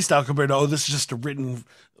freestyle compared to this is just a written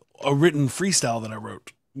freestyle that I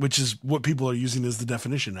wrote, which is what people are using as the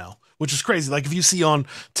definition now, which is crazy. Like if you see on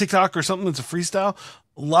TikTok or something that's a freestyle,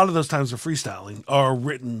 a lot of those times are freestyling are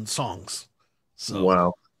written songs. So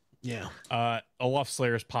Wow. yeah. Olaf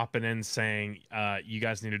Slayer's popping in saying you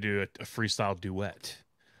guys need to do a freestyle duet.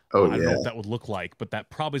 Oh I don't know what that would look like, but that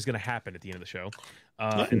probably is going to happen at the end of the show.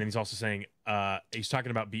 And then he's also saying, he's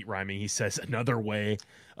talking about beat rhyming. He says another way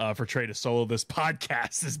for Trey to solo this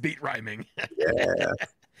podcast is beat rhyming. Yeah.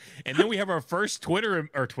 And then we have our first Twitch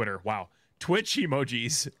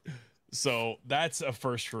emojis. So that's a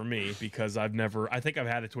first for me because I think I've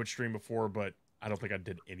had a Twitch stream before, but I don't think I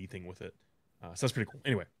did anything with it. So that's pretty cool.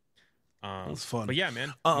 Anyway. That's fun. But yeah,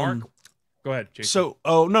 man. Mark, go ahead, Jason. So,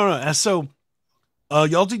 no. So,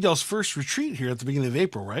 y'all did y'all's first retreat here at the beginning of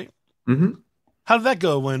April, right? Mm-hmm. How did that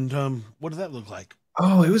go? And what did that look like?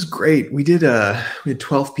 Oh, it was great. We had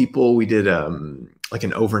 12 people. We did like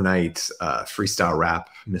an overnight freestyle rap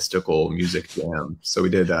mystical music jam. So we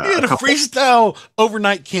did You had a freestyle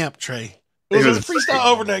overnight camp, Trey. It was a freestyle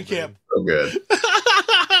overnight camp. So good.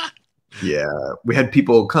 Yeah, we had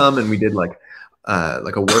people come and we did like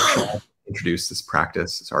like a workshop, introduce this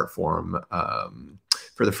practice, this art form,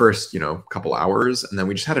 for the first, couple hours. And then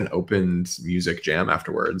we just had an opened music jam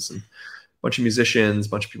afterwards, and a bunch of musicians, a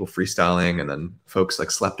bunch of people freestyling, and then folks like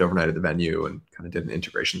slept overnight at the venue and kind of did an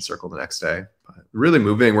integration circle the next day. But really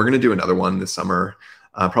moving. We're going to do another one this summer,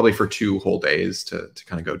 probably for 2 whole days to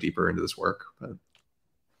kind of go deeper into this work. But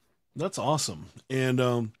That's awesome. And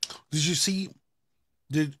did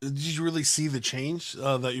you really see the change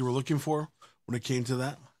that you were looking for when it came to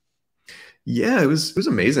that? yeah, it was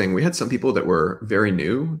amazing. We had some people that were very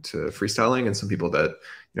new to freestyling and some people that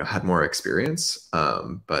had more experience.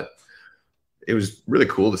 But it was really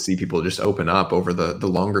cool to see people just open up over the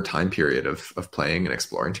longer time period of playing and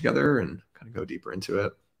exploring together and kind of go deeper into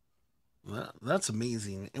it. That's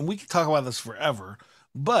amazing. And we could talk about this forever,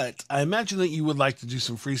 but I imagine that you would like to do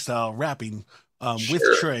some freestyle rapping with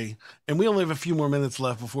Sure. Trey. And we only have a few more minutes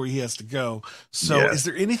left before he has to go. So Yeah. is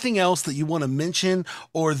there anything else that you want to mention?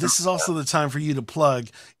 Or this is also the time for you to plug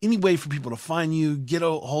any way for people to find you, get a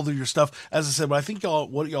hold of your stuff. As I said, but I think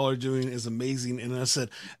what y'all are doing is amazing. And I said,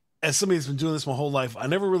 as somebody that's been doing this my whole life, I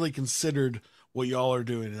never really considered what y'all are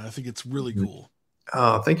doing. And I think it's really cool.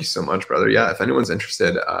 Oh, thank you so much, brother. Yeah, if anyone's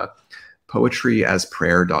interested,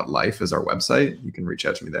 poetryasprayer.life is our website. You can reach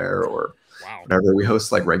out to me there or Wow. whatever. We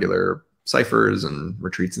host like regular ciphers and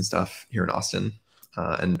retreats and stuff here in Austin,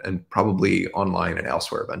 and probably online and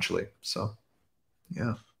elsewhere eventually. So,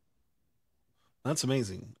 yeah. That's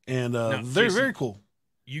amazing. And Now, very, Jason, very cool.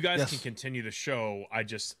 You guys Yes. can continue the show. I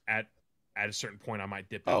just at a certain point I might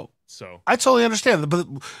dip Oh. out. So I totally understand, but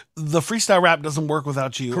the freestyle rap doesn't work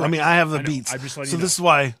without you. I Correct. mean, I have the I know. beats, I'm just letting so you this is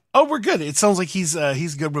why. Oh, we're good. It sounds like he's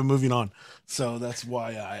good with moving on, so that's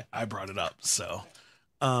why I brought it up. So,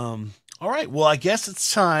 all right. Well, I guess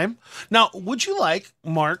it's time now. Would you like,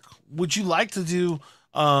 Mark? Would you like to do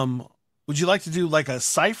like a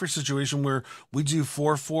cipher situation where we do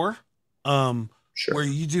 4-4, Sure. where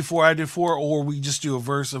you do 4, I do 4, or we just do a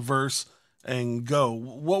verse, and go?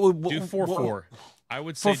 What would do 4-4. I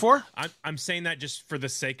would say 4-4? I'm saying that just for the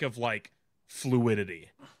sake of like fluidity,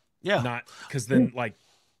 Yeah. not because then like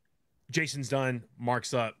Jason's done,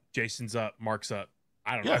 Mark's up, Jason's up, Mark's up.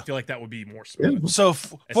 I don't know. Yeah. I feel like that would be more smooth. So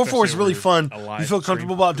 4-4 is really over fun. a You live feel stream.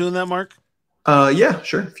 comfortable about doing that, Mark? Yeah,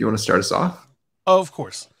 sure. If you want to start us off. Oh, of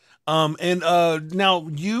course. And now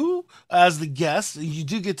you, as the guest, you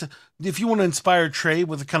do get to, if you want to inspire Trey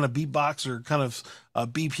with the kind of beatbox or kind of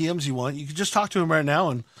BPMs you want, you can just talk to him right now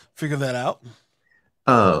and figure that out.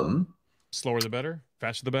 Slower the better,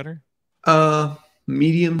 faster the better.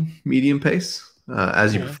 Medium pace,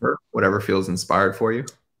 as you Okay. prefer, whatever feels inspired for you.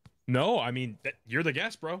 No, I mean you're the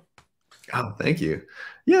guest, bro. Oh, thank you.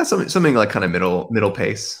 Yeah, something like kind of middle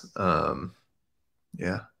pace.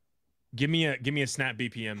 Yeah. Give me a snap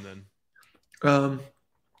BPM then.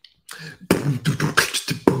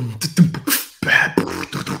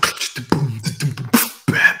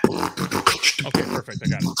 Okay, perfect. I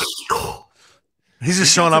got it. He's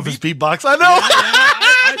just showing got off to his beatbox. I know.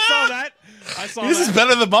 I saw that. I saw This is that.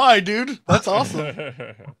 better than mine, dude. That's awesome.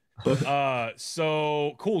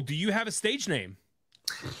 So cool. Do you have a stage name?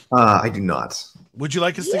 I do not. Would you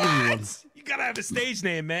like us to give you one? You gotta have a stage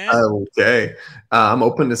name, man. Okay. I'm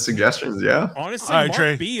open to suggestions. Yeah. Honestly, All right, Mark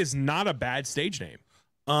Trey. B is not a bad stage name.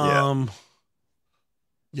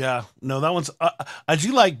 Yeah. No, that one's. I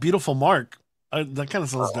do like Beautiful Mark. That kind of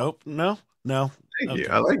sounds dope. No. Thank you. Okay.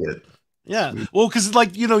 I like it. Yeah. Well, because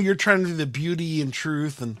like you're trying to do the beauty and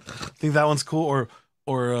truth, and I think that one's cool.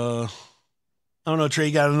 Or I don't know, Trey.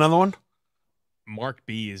 You got another one? Mark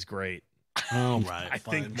B is great. All right. I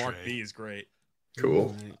think fine, Mark Trey. B is great. Cool. All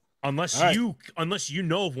right. Unless All right. you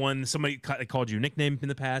know of one, somebody called you a nickname in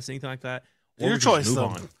the past, anything like that. Or Your we just choice, move though.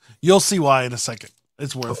 on. You'll see why in a second.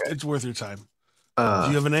 It's worth Okay. your time. Do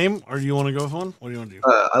you have a name, or do you want to go with one? What do you want to do?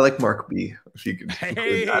 I like Mark B. If you could. include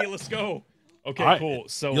Hey, that. let's go. Okay, All right. cool.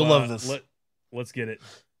 So You'll love this. Let's get it.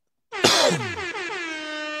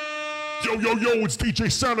 Yo, it's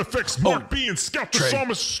DJ Sound Effects, Mark B and Scout the Trey.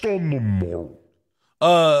 Psalmist on the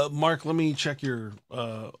morrow. Mark, let me check your.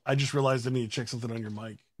 I just realized I need to check something on your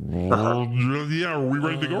mic. Yeah, are we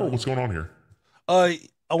ready to go? What's going on here? I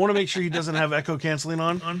want to make sure he doesn't have echo canceling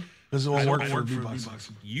on, because it won't work for beatboxing.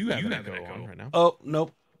 beatboxing. You have an echo on right now. Oh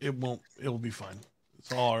nope, it won't. It will be fine.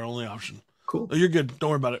 It's all our only option. Cool. Oh, you're good. Don't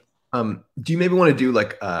worry about it. Do you maybe want to do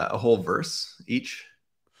like a whole verse each?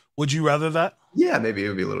 Would you rather that? Yeah, maybe it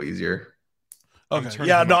would be a little easier. I'm Okay. turning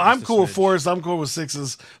Yeah. him No, up I'm just a cool with smidge. 4s. I'm cool with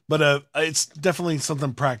 6s. But it's definitely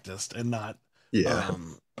something practiced and not. Yeah.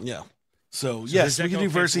 Yeah. So, So yes, his we can echo do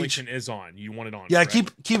verse each. cancellation is on. You want it on? Yeah,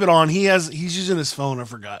 correct? keep it on. He's using his phone. I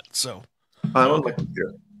forgot. So. I'm on my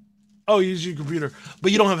computer. Oh, you use your computer,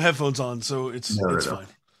 but you don't have headphones on, so it's No. fine.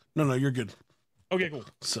 No, you're good. Okay, cool.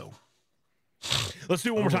 So Let's do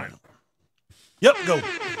it one more time. Yep, go. Yo,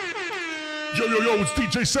 it's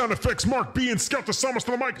DJ Sound Effects Mark B and Scout the Psalmist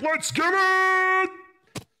on the mic. Let's get it!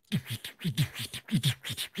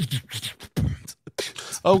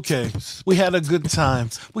 Okay, we had a good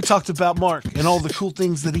time. We talked about Mark and all the cool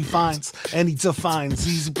things that he finds and he defines.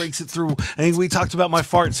 He breaks it through. And we talked about my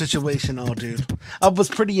fart situation. Oh, dude. I was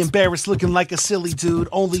pretty embarrassed looking like a silly dude.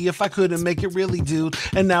 Only if I couldn't make it really, dude.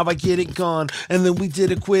 And now I get it gone. And then we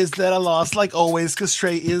did a quiz that I lost like always, cause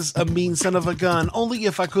Trey is a mean son of a gun. Only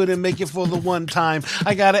if I couldn't make it for the one time.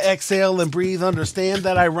 I gotta exhale and breathe. Understand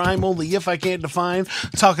that I rhyme only if I can't define.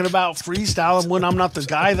 Talking about freestyling when I'm not the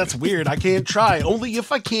guy, that's weird. I can't try. Only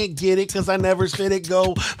if I can't get it, cause I never spit it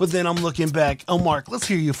go. But then I'm looking back. Oh, Mark, let's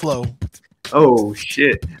hear you flow. Oh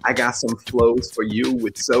shit, I got some flows for you.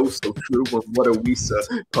 It's so true. But what are we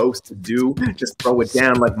supposed to do? Just throw it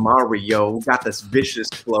down like Mario. Got this vicious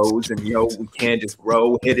flows, and yo, we can't just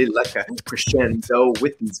grow. Hit it like a crescendo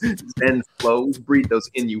with these zen flows. Breathe those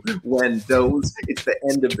innuendos. It's the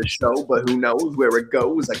end of the show, but who knows where it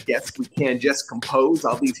goes? I guess we can't just compose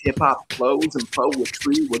all these hip hop flows and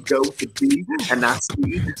poetry will go to be. And I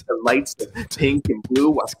see the lights of pink and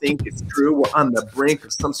blue. I think it's true. We're on the brink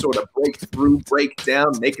of some sort of breakthrough. Break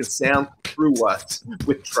down, make a sound through us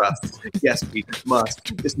with trust. Yes, we must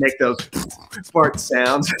just make those fart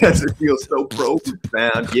sounds as it feels so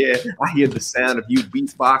profound. Yeah, I hear the sound of you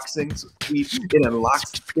beatboxing so sweet. It unlocks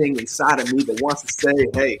the thing inside of me that wants to say,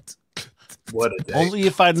 hey, what a day. Only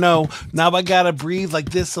if I know. Now I gotta breathe like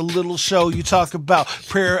this a little show. You talk about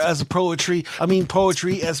prayer as a poetry. I mean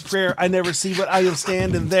poetry as prayer. I never see what I am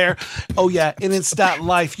standing there. Oh yeah, and it's that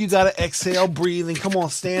life. You gotta exhale, breathe, and come on,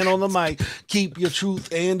 stand on the mic. Keep your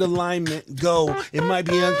truth and alignment. Go. It might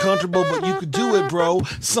be uncomfortable, but you could do it, bro.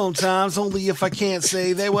 Sometimes, only if I can't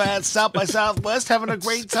say. They were at South by Southwest having a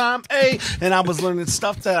great time. Hey, and I was learning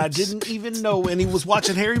stuff that I didn't even know. And he was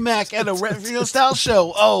watching Harry Mack at a radio style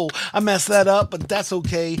show. Oh, I messed that up, but that's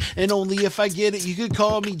okay. And only if I get it, you could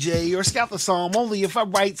call me Jay or Scout the Psalm. Only if I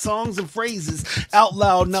write songs and phrases out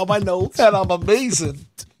loud. Now I know that I'm amazing.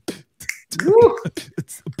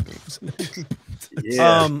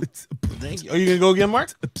 Yeah. Thank you. Are you gonna go again,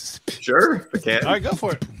 Mark? Sure, if I can. All right, go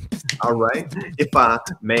for it. All right. If I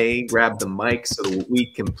may grab the mic so that we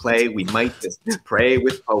can play, we might just pray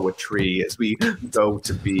with poetry as we go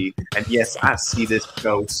to be. And yes, I see this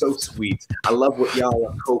go so sweet. I love what y'all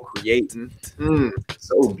are co-creating.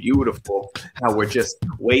 So beautiful. How we're just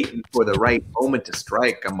waiting for the right moment to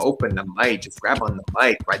strike. I'm open. I might just grab on the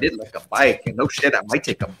mic, ride it like a bike. And no shit, I might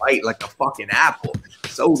take a bite like a fucking apple.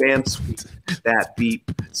 So damn sweet. That beat,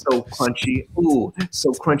 so crunchy. Ooh,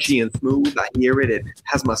 so crunchy and smooth. I hear it. It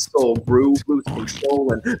has my soul groove, lose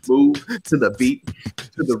control and move to the beat,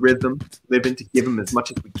 to the rhythm, living to give him as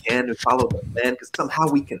much as we can and follow the plan, because somehow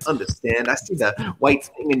we can understand. I see the white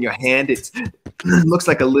thing in your hand. It looks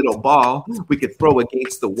like a little ball we could throw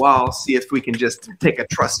against the wall. See if we can just take a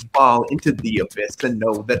trust fall into the abyss and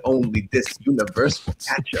know that only this universe will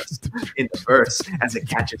catch us in the verse as it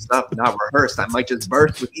catches up, not rehearsed. I might just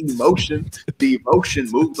burst with emotion. The emotion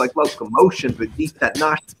moves like locomotion beneath that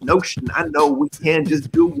notion. I know we can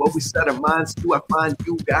just do what we set our minds to. I find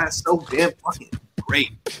you guys so damn fucking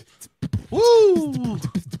great. Woo!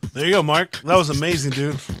 There you go, Mark. That was amazing,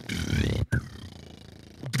 dude.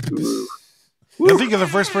 I think you're the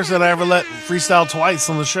first person that I ever let freestyle twice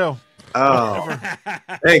on the show. Oh,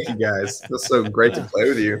 thank you guys. That's so great to play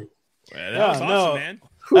with you. Well, that was awesome, man.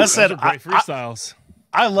 I said, Great freestyles.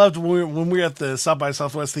 I loved when we were at the South by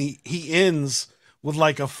Southwest. He ends with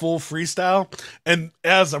like a full freestyle, and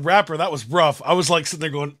as a rapper, that was rough. I was like sitting there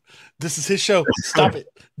going, "This is his show. Stop it!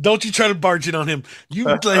 Don't you try to barge in on him. You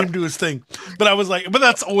let him do his thing." But I was like, "But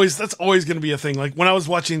that's always going to be a thing." Like when I was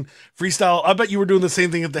watching freestyle, I bet you were doing the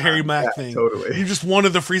same thing at the Harry Mack thing. Totally. You just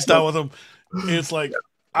wanted the freestyle with him. And it's like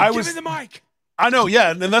Give me the mic. I know,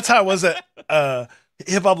 yeah, and that's how I was at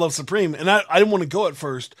Hip Hop Love Supreme, and I didn't want to go at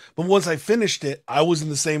first, but once I finished it, I was in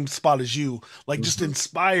the same spot as you, like just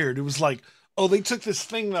inspired. It was like, oh, they took this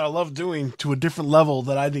thing that I love doing to a different level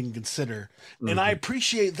that I didn't consider, and I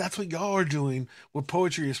appreciate that's what y'all are doing with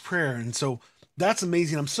Poetry is Prayer, and so that's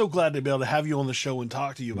amazing. I'm so glad to be able to have you on the show and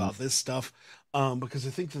talk to you about this stuff, because I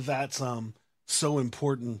think that that's so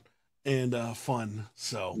important and fun.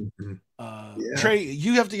 So, Trey,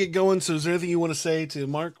 you have to get going. So, is there anything you want to say to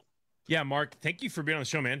Mark? Yeah, Mark, thank you for being on the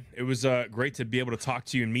show, man. It was great to be able to talk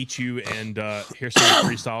to you and meet you and hear some of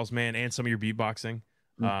your freestyles, man, and some of your beatboxing.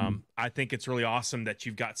 I think it's really awesome that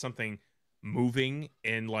you've got something moving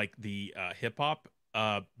in like the hip hop,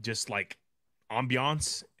 just like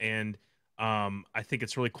ambiance, and I think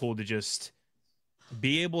it's really cool to just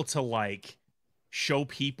be able to like show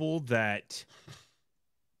people that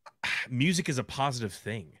music is a positive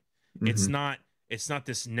thing. It's not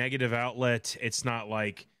this negative outlet. It's not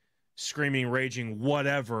like screaming, raging,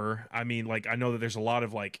 whatever. I mean, like, I know that there's a lot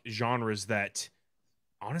of like genres that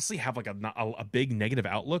honestly have like a big negative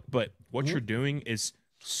outlook, but what you're doing is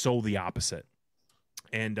so the opposite.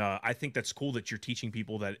 And I think that's cool that you're teaching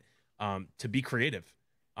people that to be creative.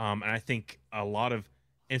 And I think a lot of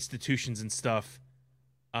institutions and stuff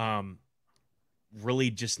really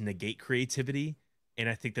just negate creativity. And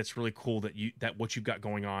I think that's really cool that what you've got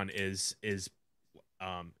going on is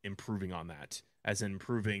improving on that, as in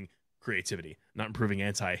improving creativity, not improving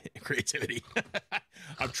anti-creativity.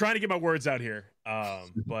 I'm trying to get my words out here.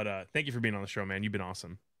 But thank you for being on the show, man. You've been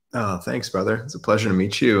awesome. Oh, thanks, brother. It's a pleasure to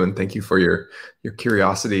meet you, and thank you for your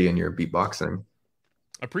curiosity and your beatboxing.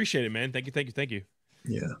 Appreciate it, man. Thank you.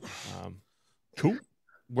 Yeah. Cool.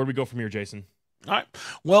 Where do we go from here, Jason? All right.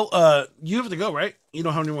 Well, you have to go, right? You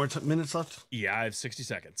don't have any more minutes left? Yeah, I have 60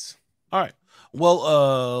 seconds. All right.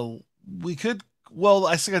 Well, we could. Well,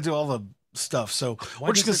 I still got to do all the stuff, so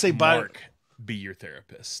we're just gonna say bye. Mark, be your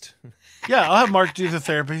therapist. Yeah, I'll have Mark do the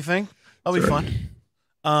therapy thing. That'll be fun.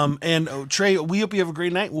 And Trey, we hope you have a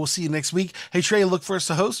great night. We'll see you next week. Hey, Trey, look for us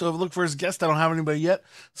to host. Look for us guest. I don't have anybody yet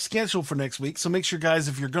scheduled for next week. So make sure, guys,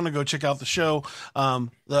 if you're going to go check out the show,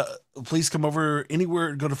 please come over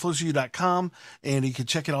anywhere. Go to flowsforyou.com and you can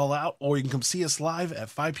check it all out. Or you can come see us live at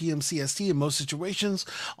 5 p.m. CST in most situations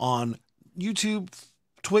on YouTube,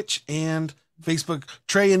 Twitch, and Facebook.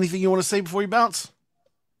 Trey, anything you want to say before you bounce?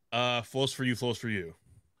 Flows for you.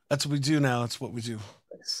 That's what we do now. That's what we do.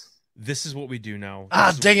 Nice. This is what we do now.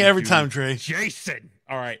 Dang it, every time, Trey. Jason.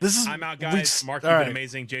 All right. I'm out, guys. Mark, you've been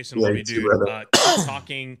amazing. Jason, love you, dude. Keep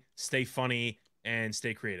talking, stay funny, and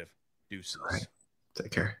stay creative. Deuces. All right.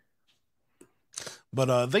 Take care.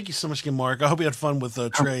 But thank you so much again, Mark. I hope you had fun with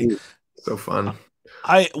Trey. So fun.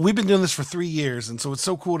 We've been doing this for 3 years, and so it's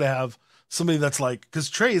so cool to have somebody that's like, because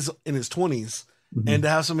Trey is in his 20s, and to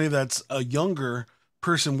have somebody that's a younger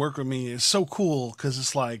person work with me is so cool, because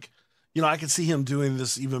it's like, I can see him doing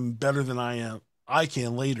this even better than I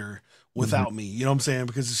can later without me. You know what I'm saying?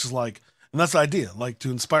 Because it's just like, and that's the idea, like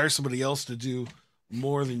to inspire somebody else to do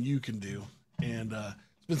more than you can do. And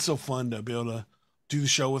it's been so fun to be able to do the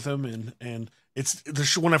show with him. And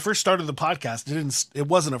it's when I first started the podcast, it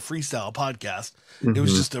wasn't a freestyle podcast. It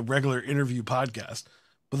was just a regular interview podcast.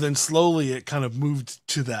 But then slowly it kind of moved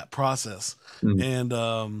to that process. And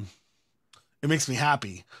it makes me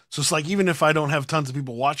happy. So it's like, even if I don't have tons of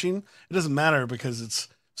people watching, it doesn't matter, because it's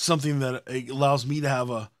something that allows me to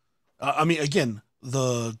have again,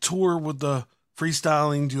 the tour with the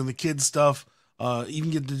freestyling, doing the kids stuff,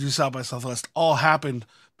 even getting to do South by Southwest, all happened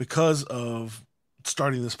because of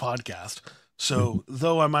starting this podcast. So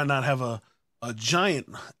though I might not have a giant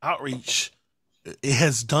outreach, it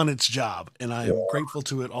has done its job, and I am grateful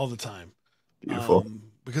to it all the time. Beautiful.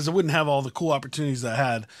 Because I wouldn't have all the cool opportunities that I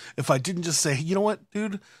had if I didn't just say, hey, you know what,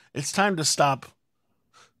 dude, it's time to stop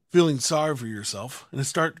feeling sorry for yourself and to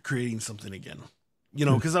start creating something again.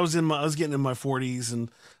 Because I was getting in my 40s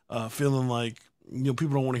and feeling like, people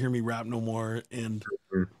don't want to hear me rap no more. And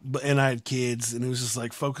I had kids, and it was just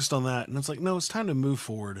like focused on that. And it's like, no, it's time to move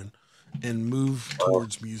forward and move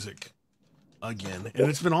towards music again. And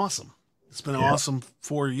it's been awesome. It's been an awesome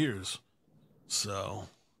 4 years. So...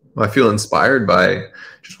 Well, I feel inspired by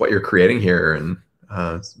just what you're creating here, and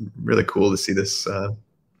it's really cool to see this.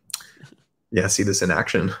 See this in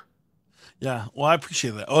action. Yeah, well, I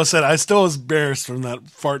appreciate that. I said I still was embarrassed from that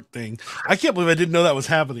fart thing. I can't believe I didn't know that was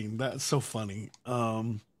happening. That's so funny.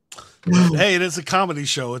 Hey, it is a comedy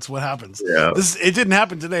show. It's what happens. Yeah. It didn't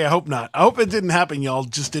happen today. I hope not. I hope it didn't happen. Y'all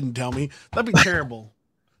just didn't tell me. That'd be terrible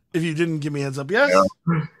if you didn't give me a heads up. Yes.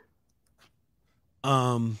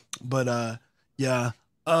 Yeah.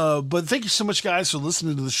 But thank you so much, guys, for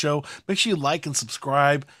listening to the show. Make sure you like and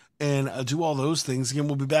subscribe and do all those things. Again,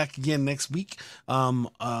 we'll be back again next week.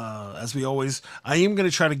 As we always, I am going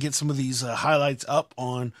to try to get some of these highlights up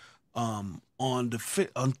on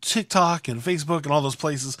TikTok and Facebook and all those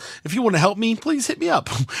places. If you want to help me, please hit me up.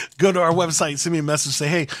 Go to our website, send me a message, say,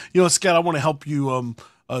 hey, Scott, I want to help you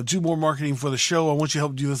do more marketing for the show. I want you to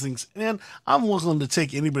help do those things. And I'm willing to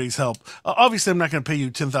take anybody's help. Obviously, I'm not going to pay you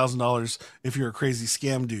 $10,000 if you're a crazy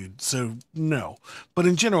scam dude. So no. But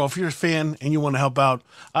in general, if you're a fan and you want to help out,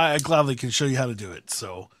 I gladly can show you how to do it.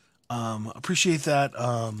 So appreciate that.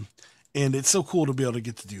 And it's so cool to be able to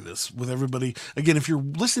get to do this with everybody. Again, if you're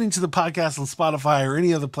listening to the podcast on Spotify or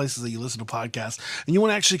any other places that you listen to podcasts, and you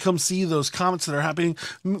want to actually come see those comments that are happening,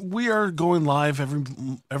 we are going live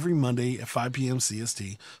every Monday at 5 p.m.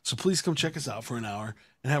 CST. So please come check us out for an hour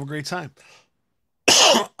and have a great time.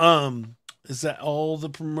 Is that all the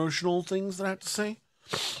promotional things that I have to say?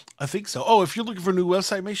 I think so. Oh, if you're looking for a new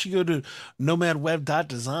website, make sure you go to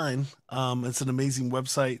nomadweb.design. It's an amazing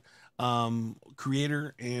website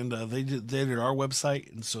creator, and they did our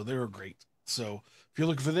website, and so they're great. So if you're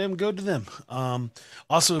looking for them, go to them.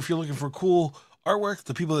 Also, if you're looking for cool artwork,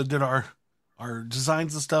 the people that did our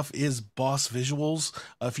designs and stuff is Boss Visuals.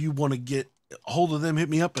 If you want to get a hold of them, hit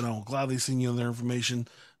me up, and I'll gladly send you their information.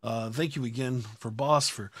 Thank you again for Boss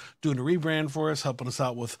for doing a rebrand for us, helping us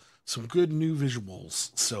out with some good new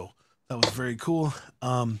visuals. So that was very cool.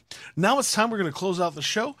 Now it's time. We're going to close out the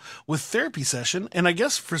show with therapy session. And I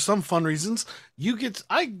guess for some fun reasons, you get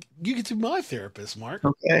to be my therapist, Mark.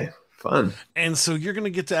 Okay, fun. And so you're going to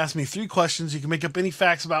get to ask me 3 questions. You can make up any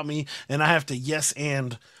facts about me, and I have to yes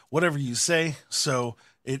and whatever you say. So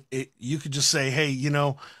you could just say, hey,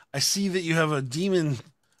 I see that you have a demon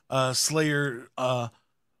slayer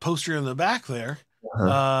poster in the back there.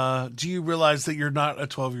 Do you realize that you're not a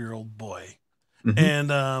 12-year-old boy? Mm-hmm.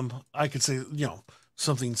 And I could say,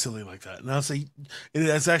 something silly like that. And I'll say,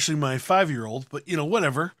 it's actually my 5-year-old, but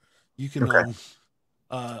whatever. You can, okay.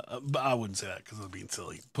 But I wouldn't say that because I'm being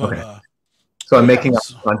silly. But okay. So I'm making up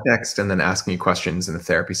context and then asking you questions in the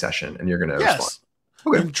therapy session, and you're going to respond.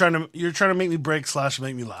 Okay. You're trying to make me break /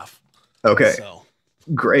 make me laugh. Okay. So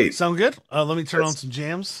great. Sound good? Let me turn on some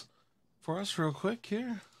jams for us real quick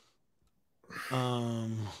here.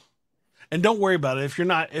 And don't worry about it.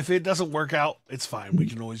 If it doesn't work out, it's fine. We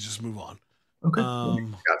can always just move on. Okay.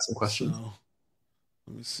 Got some questions. So,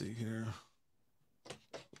 let me see here.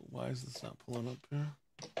 Why is this not pulling up here?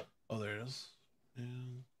 Oh, there it is.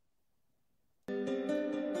 And...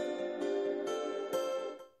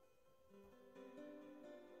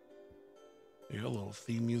 you got a little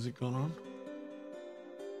theme music going on.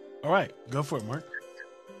 All right, go for it, Mark.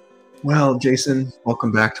 Well, Jason,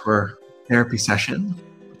 welcome back to our therapy session.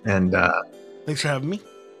 And thanks for having me.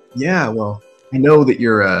 Yeah, well, I know that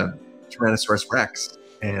you're a Tyrannosaurus Rex,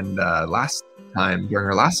 and last time during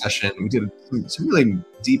our last session, we did some really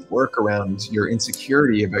deep work around your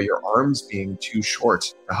insecurity about your arms being too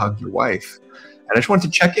short to hug your wife. And I just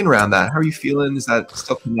wanted to check in around that. How are you feeling? Is that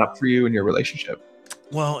still coming up for you in your relationship?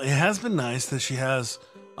 Well, it has been nice that she has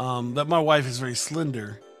that my wife is very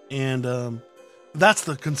slender, and that's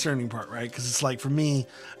the concerning part, right? Because it's like, for me,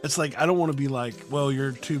 it's like, I don't want to be like, well,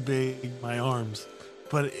 you're too big, my arms.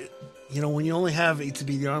 But, when you only have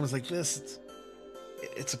itty-bitty arms like this,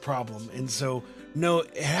 it's a problem. And so, no,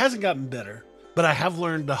 it hasn't gotten better. But I have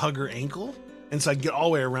learned to hug her ankle. And so I get all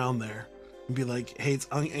the way around there and be like, hey, it's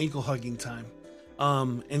ankle hugging time.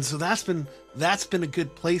 And so that's been a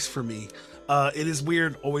good place for me. It is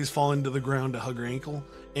weird always falling to the ground to hug her ankle.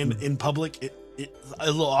 And in public, it's a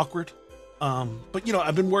little awkward. But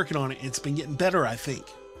I've been working on it. It's been getting better, I think.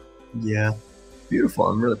 Yeah, beautiful.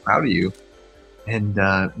 I'm really proud of you. And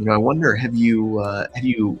I wonder, have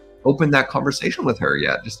you opened that conversation with her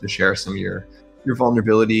yet, just to share some of your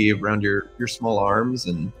vulnerability around your small arms?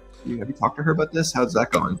 And have you talked to her about this? How's that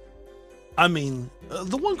going? I mean,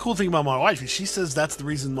 the one cool thing about my wife is she says that's the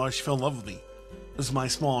reason why she fell in love with me, is my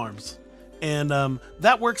small arms. And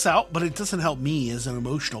that works out, but it doesn't help me as an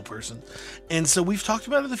emotional person. And so we've talked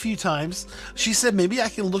about it a few times. She said maybe I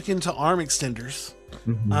can look into arm extenders.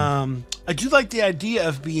 Mm-hmm. I do like the idea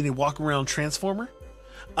of being a walk around transformer.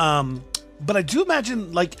 But I do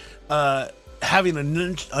imagine having a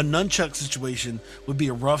nunchuck situation would be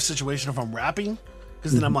a rough situation if I'm rapping.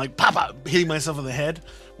 Because then I'm like, pop, hitting myself in the head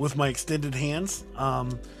with my extended hands.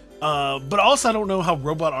 But also, I don't know how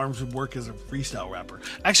robot arms would work as a freestyle rapper.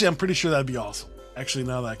 Actually, I'm pretty sure that'd be awesome. Actually,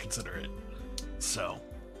 now that I consider it. So,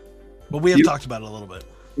 but we have talked about it a little bit.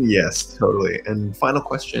 Yes, totally. And final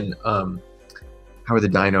question. How are the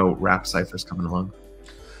Dino rap ciphers coming along?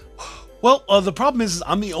 Well, the problem is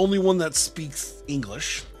I'm the only one that speaks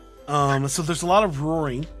English. So there's a lot of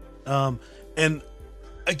roaring. And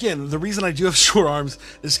again, the reason I do have short arms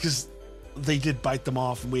is because they did bite them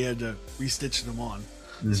off and we had to restitch them on.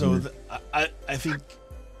 Mm-hmm. So I think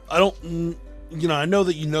I don't, I know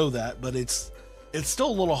that you know that, but it's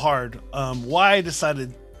still a little hard. Why I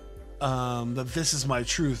decided that this is my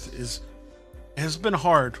truth has been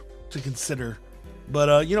hard to consider, but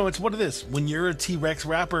it's what it is. When you're a T-Rex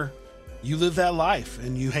rapper, you live that life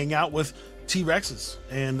and you hang out with T-Rexes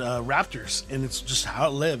and raptors, and it's just how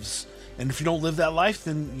it lives. And if you don't live that life,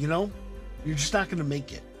 then you're just not going to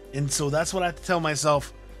make it. And so that's what I have to tell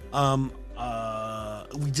myself. I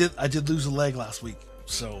did lose a leg last week,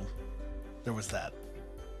 so there was that.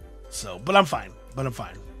 So, but I'm fine.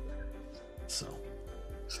 So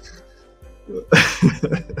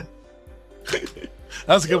that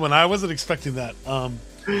was a good one. I wasn't expecting that.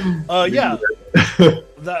 Yeah,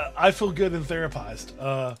 that I feel good and therapized.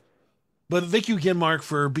 But thank you again, Mark,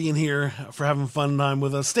 for being here, for having fun time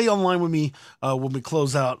with us. Stay online with me when we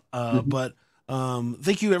close out. But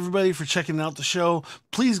thank you, everybody, for checking out the show.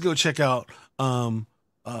 Please go check out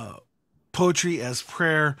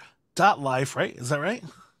poetryasprayer.life, right? Is that right?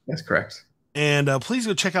 That's correct. And please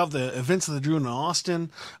go check out the events that they're doing in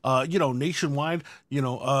Austin, nationwide.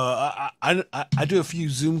 I do a few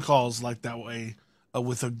Zoom calls like that way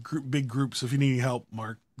with a big group. So if you need any help,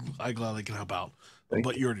 Mark, I gladly can help out.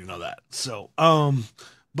 But you already know that. So,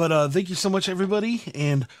 thank you so much, everybody.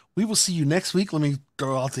 And we will see you next week. Let me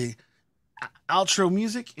throw out the outro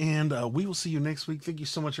music, and we will see you next week. Thank you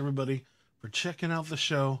so much, everybody, for checking out the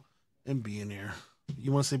show and being here.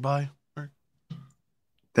 You want to say bye, Mark?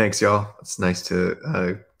 Thanks, y'all. It's nice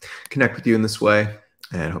to connect with you in this way,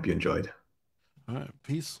 and I hope you enjoyed. All right.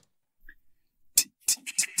 Peace.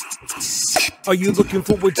 Are you looking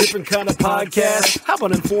for a different kind of podcast? How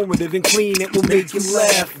about informative and clean? It will make you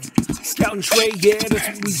laugh. Scout and Trey, yeah, that's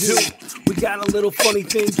what we do. We got a little funny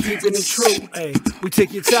thing, keeping it true. Hey, we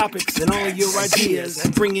take your topics and all of your ideas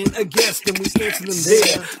and bring in a guest and we answer them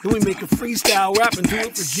there. Then we make a freestyle rap and do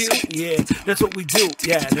it for you. Yeah, that's what we do.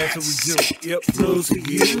 Yeah, that's what we do. Yep, flows for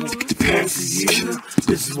you, flows for you.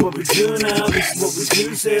 This is what we do now. This is what we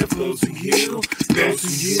do. Say it flows for you, flows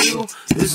for you. This